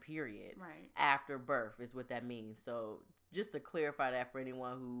time period after birth is what that means. So just to clarify that for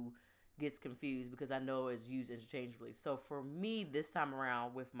anyone who gets confused, because I know it's used interchangeably. So for me, this time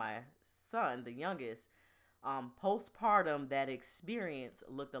around with my son, the youngest, postpartum, that experience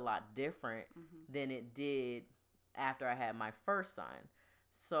looked a lot different than it did after I had my first son.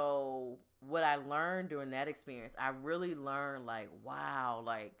 So what I learned during that experience, I really learned like, wow,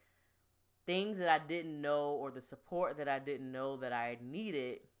 like things that I didn't know, or the support that I didn't know that I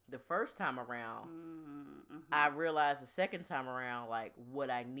needed the first time around, I realized the second time around, like what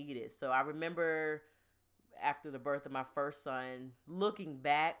I needed. So I remember after the birth of my first son, looking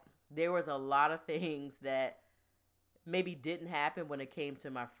back, there was a lot of things that maybe didn't happen when it came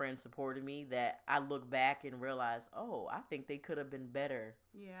to my friends supporting me that I look back and realize, oh, I think they could have been better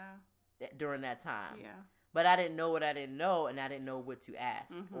during that time. Yeah. But I didn't know what I didn't know, and I didn't know what to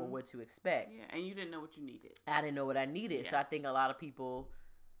ask or what to expect. Yeah, and you didn't know what you needed. I didn't know what I needed. Yeah. So I think a lot of people,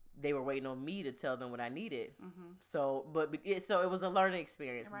 they were waiting on me to tell them what I needed. So it was a learning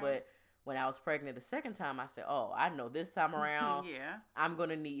experience. Right. But when I was pregnant the second time, I said, oh, I know this time around, I'm going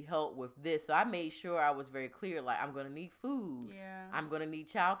to need help with this. So I made sure I was very clear, like, I'm going to need food. Yeah. I'm going to need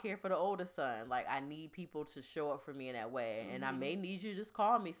childcare for the older son. Like, I need people to show up for me in that way. And I may need you to just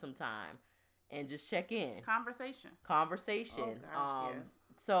call me sometime and just check in. Conversation. Oh, gosh, yes.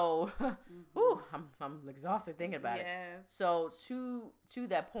 So, I'm exhausted thinking about it. So, to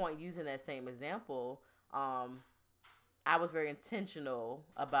that point, using that same example, I was very intentional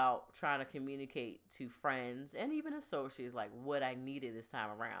about trying to communicate to friends and even associates like what I needed this time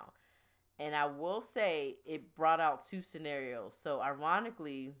around. And I will say it brought out two scenarios. So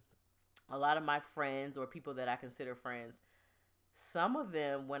ironically, a lot of my friends or people that I consider friends, some of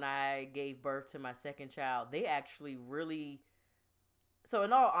them, when I gave birth to my second child, they actually really... So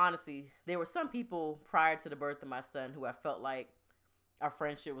in all honesty, there were some people prior to the birth of my son who I felt like our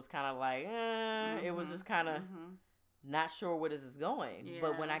friendship was kind of like, it was just kind of not sure where this is going. Yeah.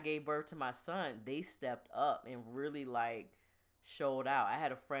 But when I gave birth to my son, they stepped up and really like showed out. I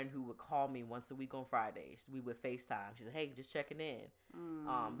had a friend who would call me once a week on Fridays. We would FaceTime. She said, hey, just checking in.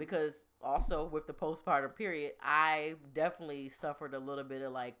 Because also with the postpartum period, I definitely suffered a little bit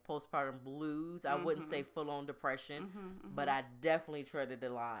of like postpartum blues. I wouldn't say full on depression, but I definitely treaded the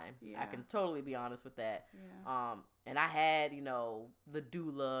line. Yeah. I can totally be honest with that. Yeah. And I had, the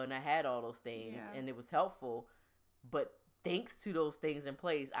doula and I had all those things and it was helpful, but thanks to those things in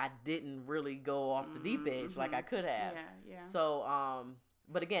place, I didn't really go off the deep edge like I could have. Yeah, yeah. So,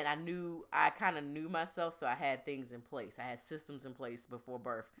 but again, I kind of knew myself, so I had things in place. I had systems in place before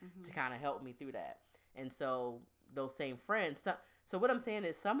birth to kind of help me through that. And so those same friends, so what I'm saying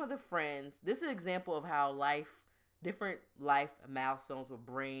is some of the friends, this is an example of how different life milestones will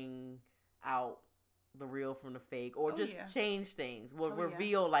bring out the real from the fake or change things, will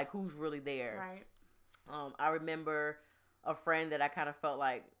reveal like who's really there. Right. I remember a friend that I kind of felt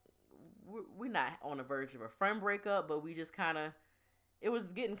like we're not on the verge of a friend breakup, but we just kind of, it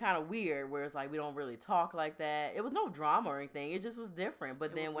was getting kind of weird where it's like we don't really talk like that. It was no drama or anything. It just was different.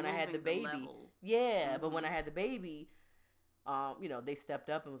 But then when I had the baby, but when I had the baby, they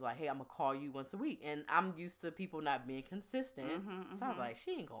stepped up and was like, hey, I'm going to call you once a week. And I'm used to people not being consistent. So I was like,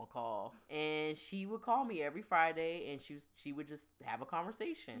 she ain't going to call. And she would call me every Friday and she would just have a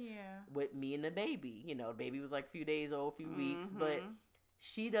conversation with me and the baby. The baby was like a few days old, a few weeks, but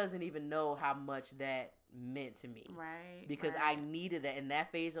she doesn't even know how much that meant to me. Right. Because I needed that in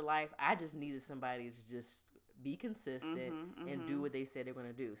that phase of life. I just needed somebody to just be consistent and do what they said they're going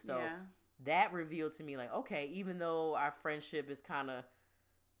to do. So that revealed to me like, okay, even though our friendship is kind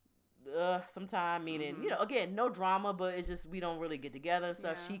of sometime, meaning, again, no drama, but it's just we don't really get together and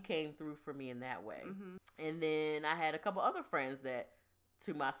stuff. She came through for me in that way. And then I had a couple other friends that,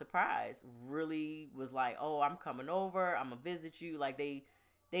 to my surprise, really was like, oh, I'm coming over, I'm gonna visit you. Like they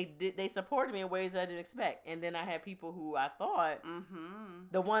supported me in ways I didn't expect. And then I had people who I thought,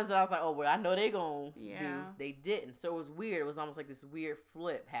 the ones that I was like, oh, well, I know they're gonna do, they didn't. So it was weird. It was almost like this weird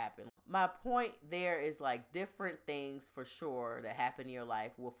flip happened. My point there is like different things for sure that happen in your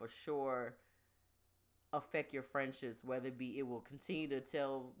life will for sure affect your friendships, whether it be it will continue to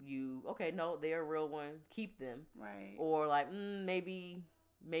tell you, okay, no, they're a real one, keep them. Right. Or like, maybe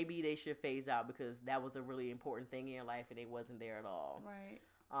they should phase out because that was a really important thing in your life and it wasn't there at all. Right.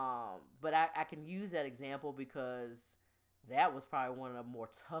 But I can use that example because that was probably one of the more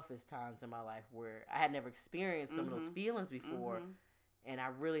toughest times in my life where I had never experienced some of those feelings before. And I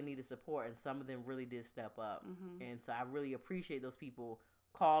really needed support, and some of them really did step up. And so I really appreciate those people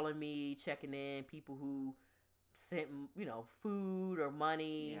calling me, checking in, people who sent, food or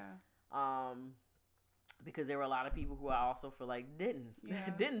money. Yeah. Because there were a lot of people who I also feel like didn't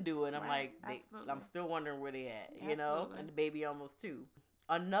do it. And I'm like, I'm still wondering where they at, and the baby almost 2.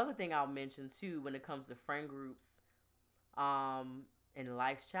 Another thing I'll mention too, when it comes to friend groups, and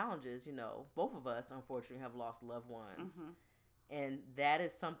life's challenges, both of us unfortunately have lost loved ones. And that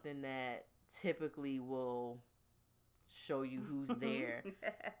is something that typically will show you who's there.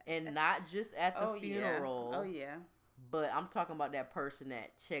 And not just at the funeral. Oh, yeah. But I'm talking about that person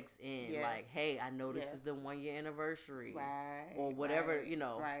that checks in. Yes. Like, hey, I know this is the 1-year anniversary. Right. Or whatever,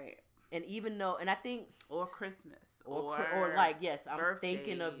 Right. And even though, and I think... Or Christmas. Or like, yes, I'm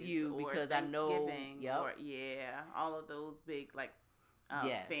thinking of you because I know... Yep. Or, all of those big, like,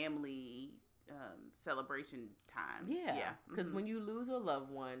 family... celebration times. Yeah. Because when you lose a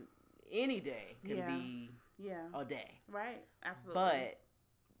loved one, any day can be a day. Right. Absolutely. But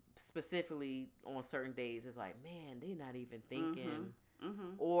specifically on certain days, it's like, man, they not even thinking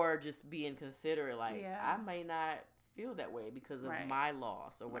or just being considerate. Like, I may not feel that way because of my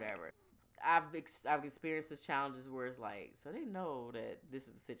loss or whatever. I've experienced these challenges where it's like, so they know that this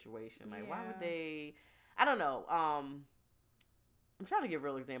is the situation. Like, why would they... I don't know. I'm trying to give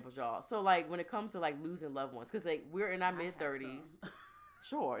real examples, y'all. So, like, when it comes to, like, losing loved ones, because, like, we're in our mid-30s.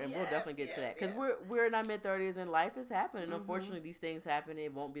 Sure, and we'll definitely get to that. Because we're in our mid-30s, and life is happening. Unfortunately, these things happen.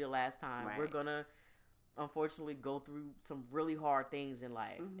 It won't be the last time. Right. We're going to, unfortunately, go through some really hard things in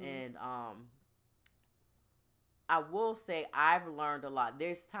life. And I will say I've learned a lot.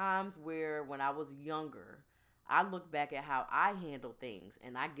 There's times where when I was younger, I look back at how I handle things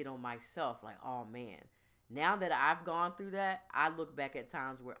and I get on myself like, oh man. Now that I've gone through that, I look back at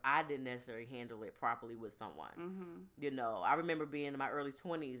times where I didn't necessarily handle it properly with someone. Mm-hmm. You know, I remember being in my early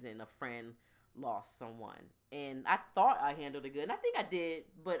 20s and a friend lost someone. And I thought I handled it good. And I think I did,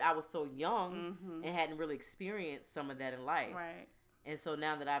 but I was so young and hadn't really experienced some of that in life. Right. And so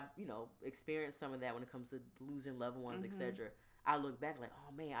now that I've, experienced some of that when it comes to losing loved ones, etc., I look back like,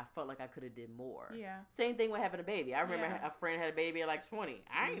 oh man, I felt like I could have did more. Yeah. Same thing with having a baby. I remember a friend had a baby at like 20.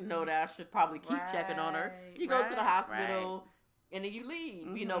 I didn't know that I should probably keep checking on her. You go to the hospital and then you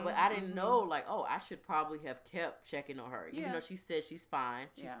leave, but I didn't know like, oh, I should probably have kept checking on her. Even though she says she's fine,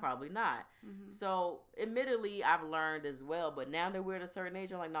 she's probably not. So admittedly, I've learned as well. But now that we're at a certain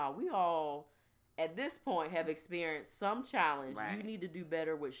age, I'm like, nah, we all at this point have experienced some challenge. Right. You need to do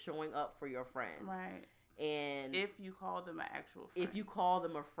better with showing up for your friends. Right. And if you call them an actual friend. If you call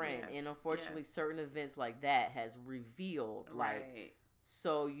them a friend. Yes. And unfortunately, certain events like that has revealed, like,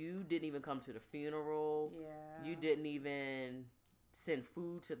 so you didn't even come to the funeral. Yeah. You didn't even send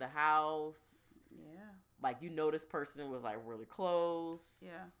food to the house. Yeah. Like, this person was, like, really close.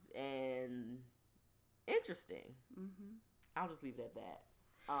 Yeah. And interesting. Mm-hmm. I'll just leave it at that.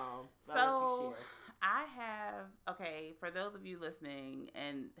 So I have, for those of you listening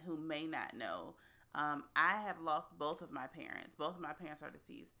and who may not know, I have lost both of my parents. Both of my parents are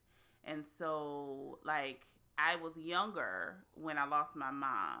deceased. And so, like, I was younger when I lost my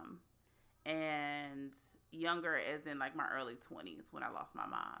mom, and younger as in, like, my early 20s when I lost my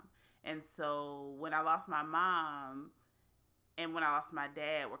mom. And so when I lost my mom and when I lost my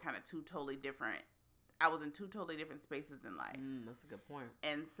dad were kind of two totally different. I was in two totally different spaces in life. That's a good point.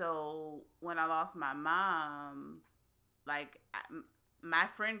 And so when I lost my mom, like, my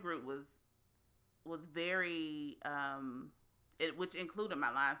friend group was very, which included my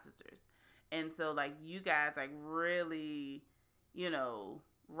line sisters. And so, like, you guys, like, really,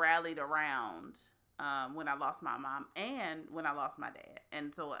 rallied around when I lost my mom and when I lost my dad.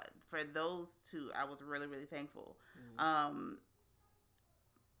 And so for those two, I was really, really thankful. Mm-hmm.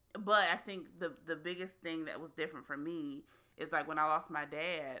 But I think the biggest thing that was different for me is, like, when I lost my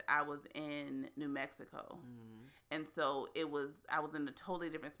dad, I was in New Mexico. Mm-hmm. And so I was in a totally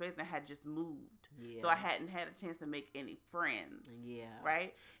different space and I had just moved. Yeah. So I hadn't had a chance to make any friends. Yeah.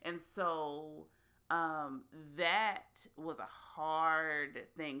 Right? And so that was a hard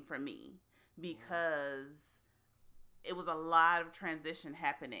thing for me because it was a lot of transition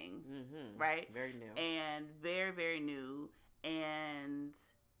happening. Mm-hmm. Right? Very new. And very, very new. And,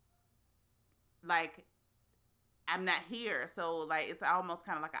 like, I'm not here. So, like, it's almost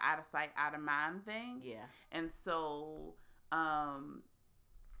kind of like an out of sight, out of mind thing. Yeah. And so,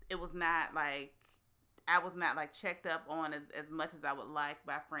 it was not like, I was not, like, checked up on as much as I would like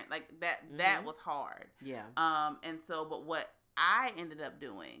by friends. Like, that was hard. Yeah. And so, but what I ended up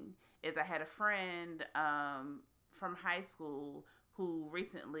doing is I had a friend, from high school who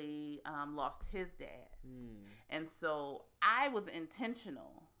recently, lost his dad. And so I was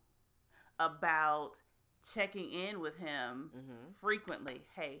intentional about checking in with him frequently.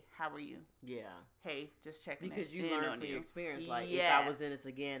 Hey, how are you? Yeah. Hey, just checking in. Because you learned from your experience. Like, if I was in this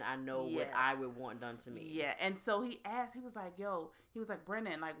again, I know what I would want done to me. Yeah. And so he was like,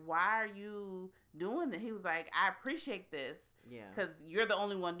 Brendan, like, why are you doing this? He was like, I appreciate this. Yeah. Because you're the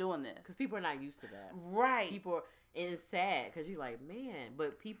only one doing this. Because people are not used to that. Right. And it's sad because you're like, man,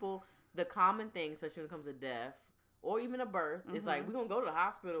 but people, the common thing, especially when it comes to death, or even a birth, it's like, we're going to go to the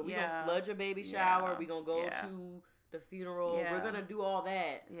hospital. We're going to flood your baby shower. We're going to go to the funeral. We're going to do all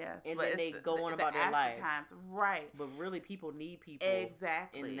that. Yes. And then they go on about their life. Times. Right. But really, people need people.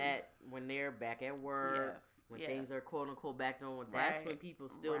 Exactly. And that when they're back at work, when things are quote unquote back to normal, that's when people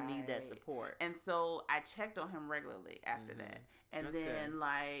still need that support. And so I checked on him regularly after that. And that's then, good.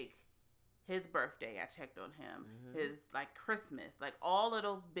 Like, his birthday, I checked on him. His, like, Christmas, like, all of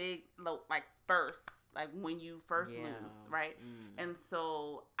those big, like, firsts, like, when you first lose, right? And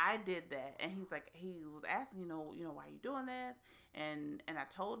so I did that, and he was asking, why you doing this? And I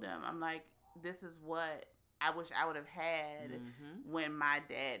told him, I'm like, this is what I wish I would have had when my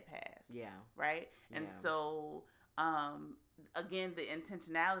dad passed. Yeah. Right? And so, again, the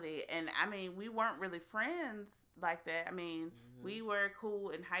intentionality, and I mean, we weren't really friends like that. I mean, we were cool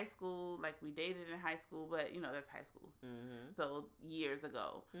in high school, like, we dated in high school, but that's high school. So years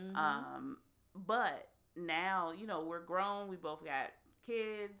ago. But now, we're grown, we both got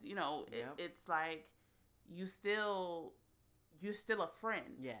kids, it's like you're still a friend.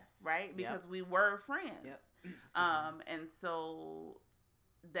 Yes. Right? Because we were friends. Yep. And so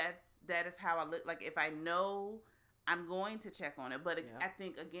that is how I look. Like, if I know I'm going to check on it. But I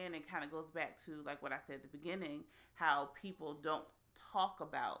think, again, it kind of goes back to, like what I said at the beginning, how people don't talk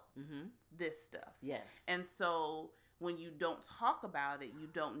about this stuff. Yes. And so when you don't talk about it, you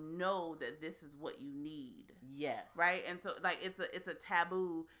don't know that this is what you need. Yes. Right? And so, like, it's a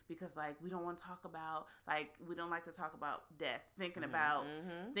taboo because, like, we don't want to talk about, like, we don't like to talk about death, thinking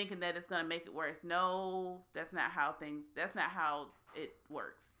that it's going to make it worse. No, that's not how it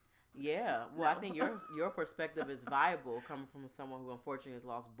works. Yeah. Well, I think your perspective is viable coming from someone who unfortunately has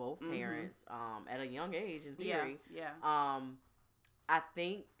lost both parents at a young age, in theory. Yeah. I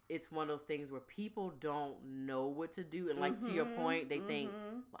think it's one of those things where people don't know what to do. And like to your point, they think,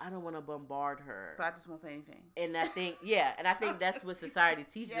 well, I don't want to bombard her. So I just won't say anything. And I think, that's what society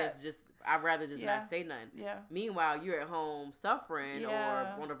teaches us. I'd rather just not say nothing. Yeah. Meanwhile, you're at home suffering or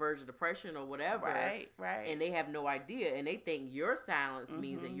on the verge of depression or whatever. Right. And they have no idea. And they think your silence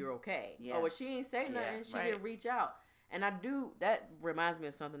means that you're okay. Yeah. Oh, well, she ain't say nothing. She didn't reach out. And that reminds me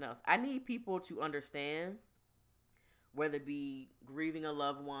of something else. I need people to understand, whether it be grieving a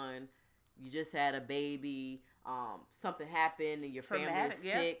loved one, you just had a baby, something happened and your family is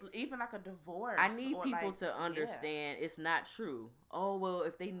sick. Even like a divorce. I need people to understand it's not true. Oh, well,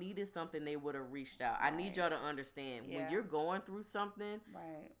 if they needed something, they would have reached out. I need y'all to understand when you're going through something,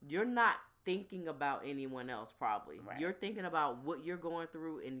 you're not thinking about anyone else probably. Right. You're thinking about what you're going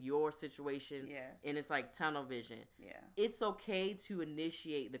through in your situation, and it's like tunnel vision. Yeah. It's okay to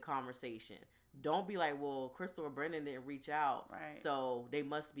initiate the conversation. Don't be like, well, Crystal or Brendan didn't reach out, so they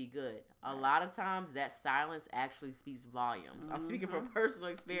must be good. A lot of times that silence actually speaks volumes. I'm speaking from personal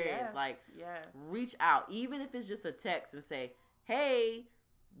experience. Reach out. Even if it's just a text and say, hey,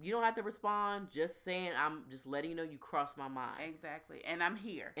 you don't have to respond. Just saying, I'm just letting you know you crossed my mind. Exactly. And I'm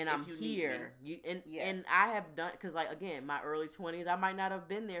here. And I'm here. And I have done, because like, again, my early 20s, I might not have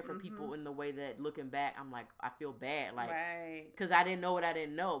been there for people in the way that looking back, I'm like, I feel bad. Like, because I didn't know what I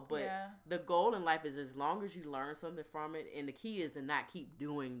didn't know. But the goal in life is as long as you learn something from it, and the key is to not keep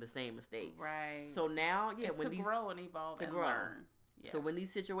doing the same mistake. Right. So now, it's when to grow and evolve and learn. Yeah. So when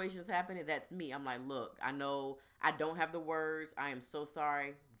these situations happen, that's me. I'm like, look, I know I don't have the words. I am so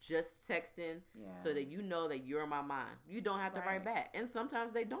sorry. Just texting so that you know that you're in my mind. You don't have to write back. And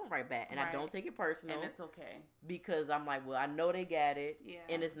sometimes they don't write back. And I don't take it personal. And it's okay. Because I'm like, well, I know they got it. Yeah.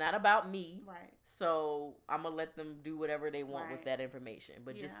 And it's not about me. Right. So I'm going to let them do whatever they want with that information.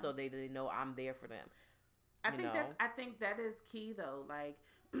 But just so they know I'm there for them. I think that is key though. Like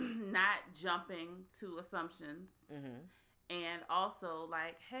not jumping to assumptions. Mm-hmm. And also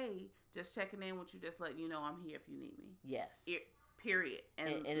like, hey, just checking in with you, just letting you know I'm here if you need me. Yes. Period.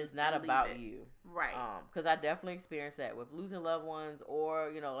 And it's not about you. Right. Because I definitely experienced that with losing loved ones,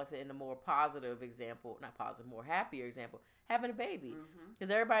 or, like I said, in the more positive example, not positive, more happier example, having a baby. Because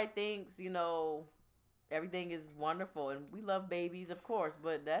everybody thinks, everything is wonderful, and we love babies, of course,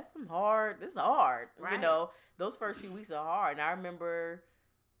 but it's hard. Right. Those first few weeks are hard. And I remember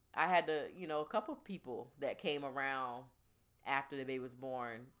I had to, a couple of people that came around after the baby was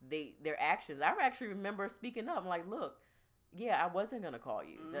born, their actions, I actually remember speaking up. I'm like, look, yeah, I wasn't going to call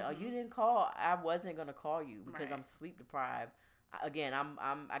you. You didn't call. I wasn't going to call you because I'm sleep deprived. Again,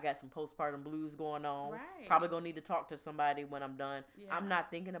 I got some postpartum blues going on. Right. Probably going to need to talk to somebody when I'm done. Yeah. I'm not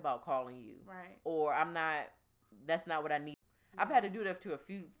thinking about calling you. Right. Or that's not what I need. Yeah. I've had to do that to a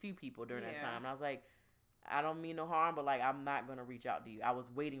few people during that time. And I was like, I don't mean no harm, but like, I'm not going to reach out to you. I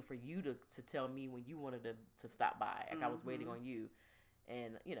was waiting for you to tell me when you wanted to stop by. Like I was waiting on you.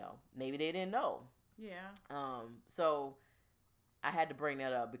 And, maybe they didn't know. Yeah. So I had to bring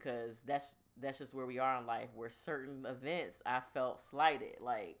that up because that's just where we are in life, where certain events I felt slighted.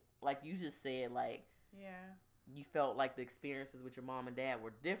 Like you just said, like, you felt like the experiences with your mom and dad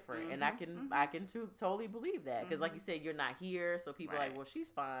were different. And I can totally believe that. Because like you said, you're not here. So people are like, well, she's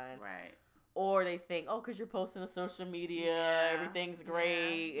fine. Right. Or they think, oh, because you're posting on social media, everything's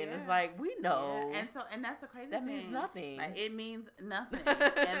great. And it's like, we know. Yeah. And that's the crazy thing. That means nothing. Like, it means nothing.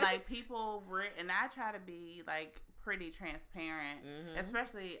 And like people, and I try to be like pretty transparent,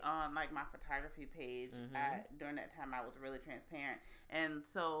 especially on like my photography page. During that time, I was really transparent. And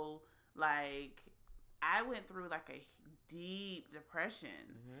so like I went through like a deep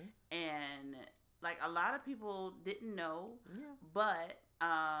depression. And like a lot of people didn't know. Yeah. But,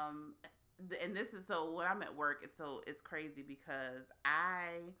 and this is so when I'm at work, it's crazy because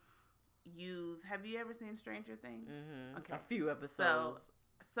have you ever seen Stranger Things? Okay. A few episodes.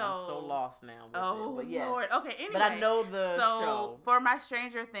 So I'm so lost now with it. But yes. Lord. Okay, anyway. But I know the show. For my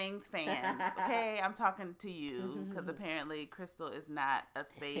Stranger Things fans, okay, I'm talking to you because apparently Crystal is not a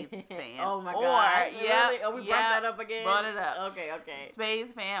Spades fan. Oh my gosh. Yeah. Oh, we brought that up again? Brought it up. Okay.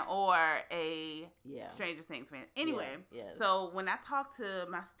 Spades fan or a Stranger Things fan. Anyway, so when I talk to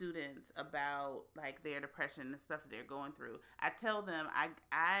my students about like their depression and stuff that they're going through, I tell them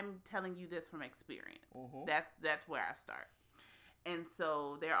I'm telling you this from experience. Mm-hmm. That's where I start. And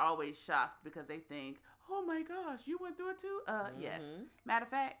so they're always shocked because they think, oh my gosh, you went through it too? Yes. Matter of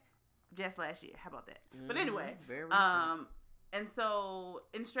fact, just last year. How about that? Mm-hmm. But anyway, very recent. And so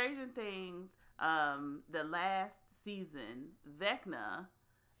in Stranger Things, the last season, Vecna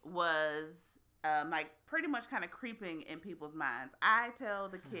was like pretty much kind of creeping in people's minds. I tell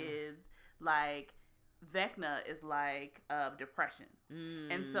the kids like Vecna is like depression,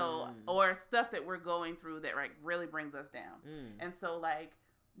 and so or stuff that we're going through that like really brings us down, and so like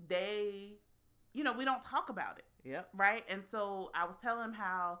they, we don't talk about it, right? And so I was telling him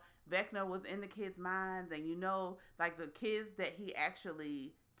how Vecna was in the kids' minds, and like the kids that he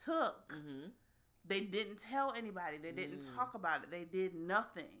actually took, they didn't tell anybody, they didn't talk about it, they did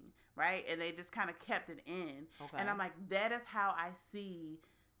nothing, right? And they just kind of kept it in, and I'm like, that is how I see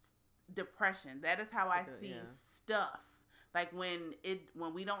depression. That is how I see stuff. Like when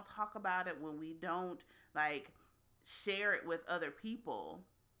we don't talk about it, when we don't like share it with other people,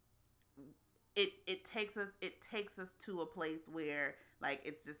 it takes us to a place where like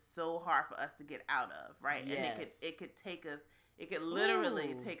it's just so hard for us to get out of, right? Yes. And it could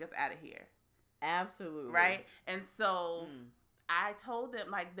literally take us out of here. Absolutely. Right? And so I told them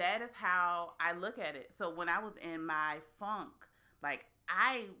like that is how I look at it. So when I was in my funk, like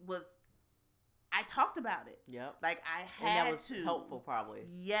I talked about it. Yep. Like I had to. And that was helpful probably.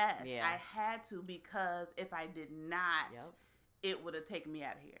 Yes. Yeah. I had to, because if I did not, it would have taken me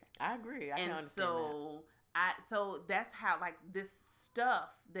out of here. I agree. I can understand that. So that's how like this stuff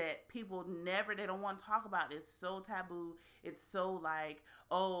that people they don't want to talk about is so taboo. It's so like,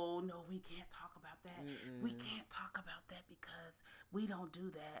 oh no, we can't talk about that. Mm-mm. We can't talk about that because we don't do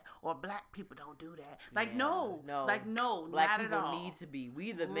that, or black people don't do that. Like no, black not at all. Need to be.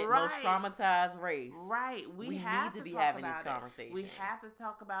 We the most traumatized race. Right. We have need to be talk having about these conversations. We have to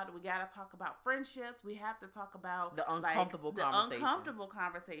talk about it. We got to talk about friendships. We have to talk about the uncomfortable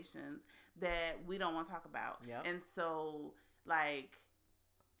conversations that we don't want to talk about. Yep. And so like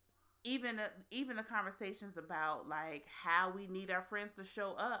even the conversations about like how we need our friends to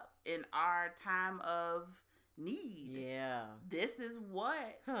show up in our time of need. Yeah. This is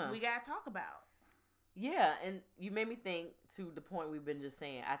what we got to talk about. Yeah, and you made me think to the point we've been just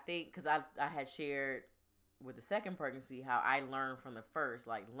saying. I think because I had shared with the second pregnancy how I learned from the first,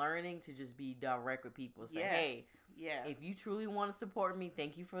 like learning to just be direct with people. Say, hey, if you truly want to support me,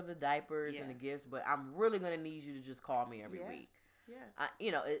 thank you for the diapers and the gifts, but I'm really going to need you to just call me every week.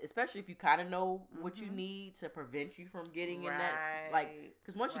 Yes. Especially if you kind of know what you need to prevent you from getting in that, like,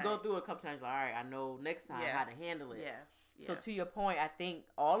 because once you go through it a couple times, you're like, all right, I know next time how to handle it. Yes. So to your point, I think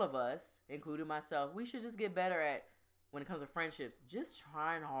all of us, including myself, we should just get better at, when it comes to friendships, just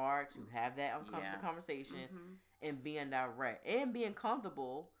trying hard to have that uncomfortable conversation and being direct and being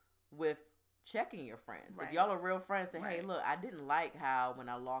comfortable with checking your friends. Right. If y'all are real friends, say, hey, look, I didn't like how when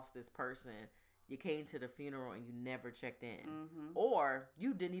I lost this person, you came to the funeral and you never checked in. Mm-hmm. Or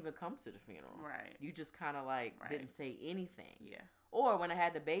you didn't even come to the funeral. Right. You just kind of like didn't say anything. Yeah. Or when I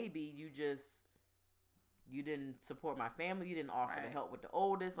had the baby, you didn't support my family. You didn't offer to help with the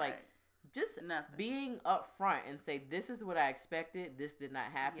oldest. Like, just nothing. Being upfront and say, this is what I expected. This did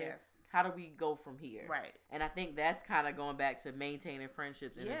not happen. Yes. How do we go from here? Right. And I think that's kind of going back to maintaining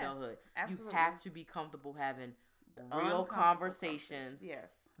friendships in adulthood. Absolutely. You have to be comfortable having real conversations. Yes.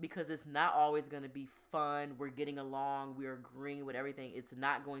 Because it's not always going to be fun. We're getting along. We're agreeing with everything. It's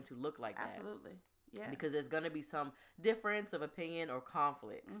not going to look like that. Absolutely. Yeah. Because there's going to be some difference of opinion or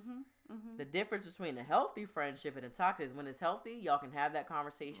conflicts. Mm-hmm. Mm-hmm. The difference between a healthy friendship and a toxic is when it's healthy, y'all can have that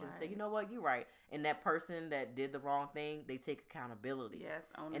conversation and say, you know what, you're right. And that person that did the wrong thing, they take accountability. Yes.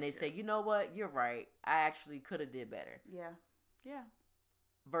 Ownership. And they say, you know what, you're right. I actually could have did better. Yeah. Yeah.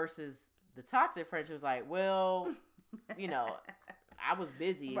 Versus the toxic friendship is like, well, I was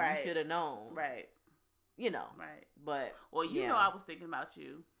busy. Right. You should have known. Right. Right. But well, I was thinking about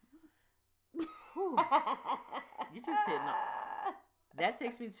you. You just said no. That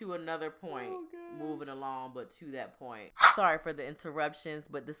takes me to another point. Moving along, but to that point. Sorry for the interruptions,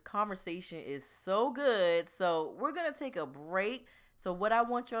 but this conversation is so good. So we're gonna take a break. So what I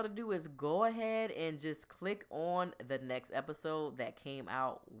want y'all to do is go ahead and just click on the next episode that came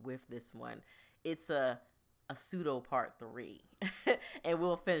out with this one. It's a a pseudo part 3. And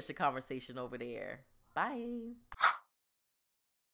we'll finish the conversation over there. Bye.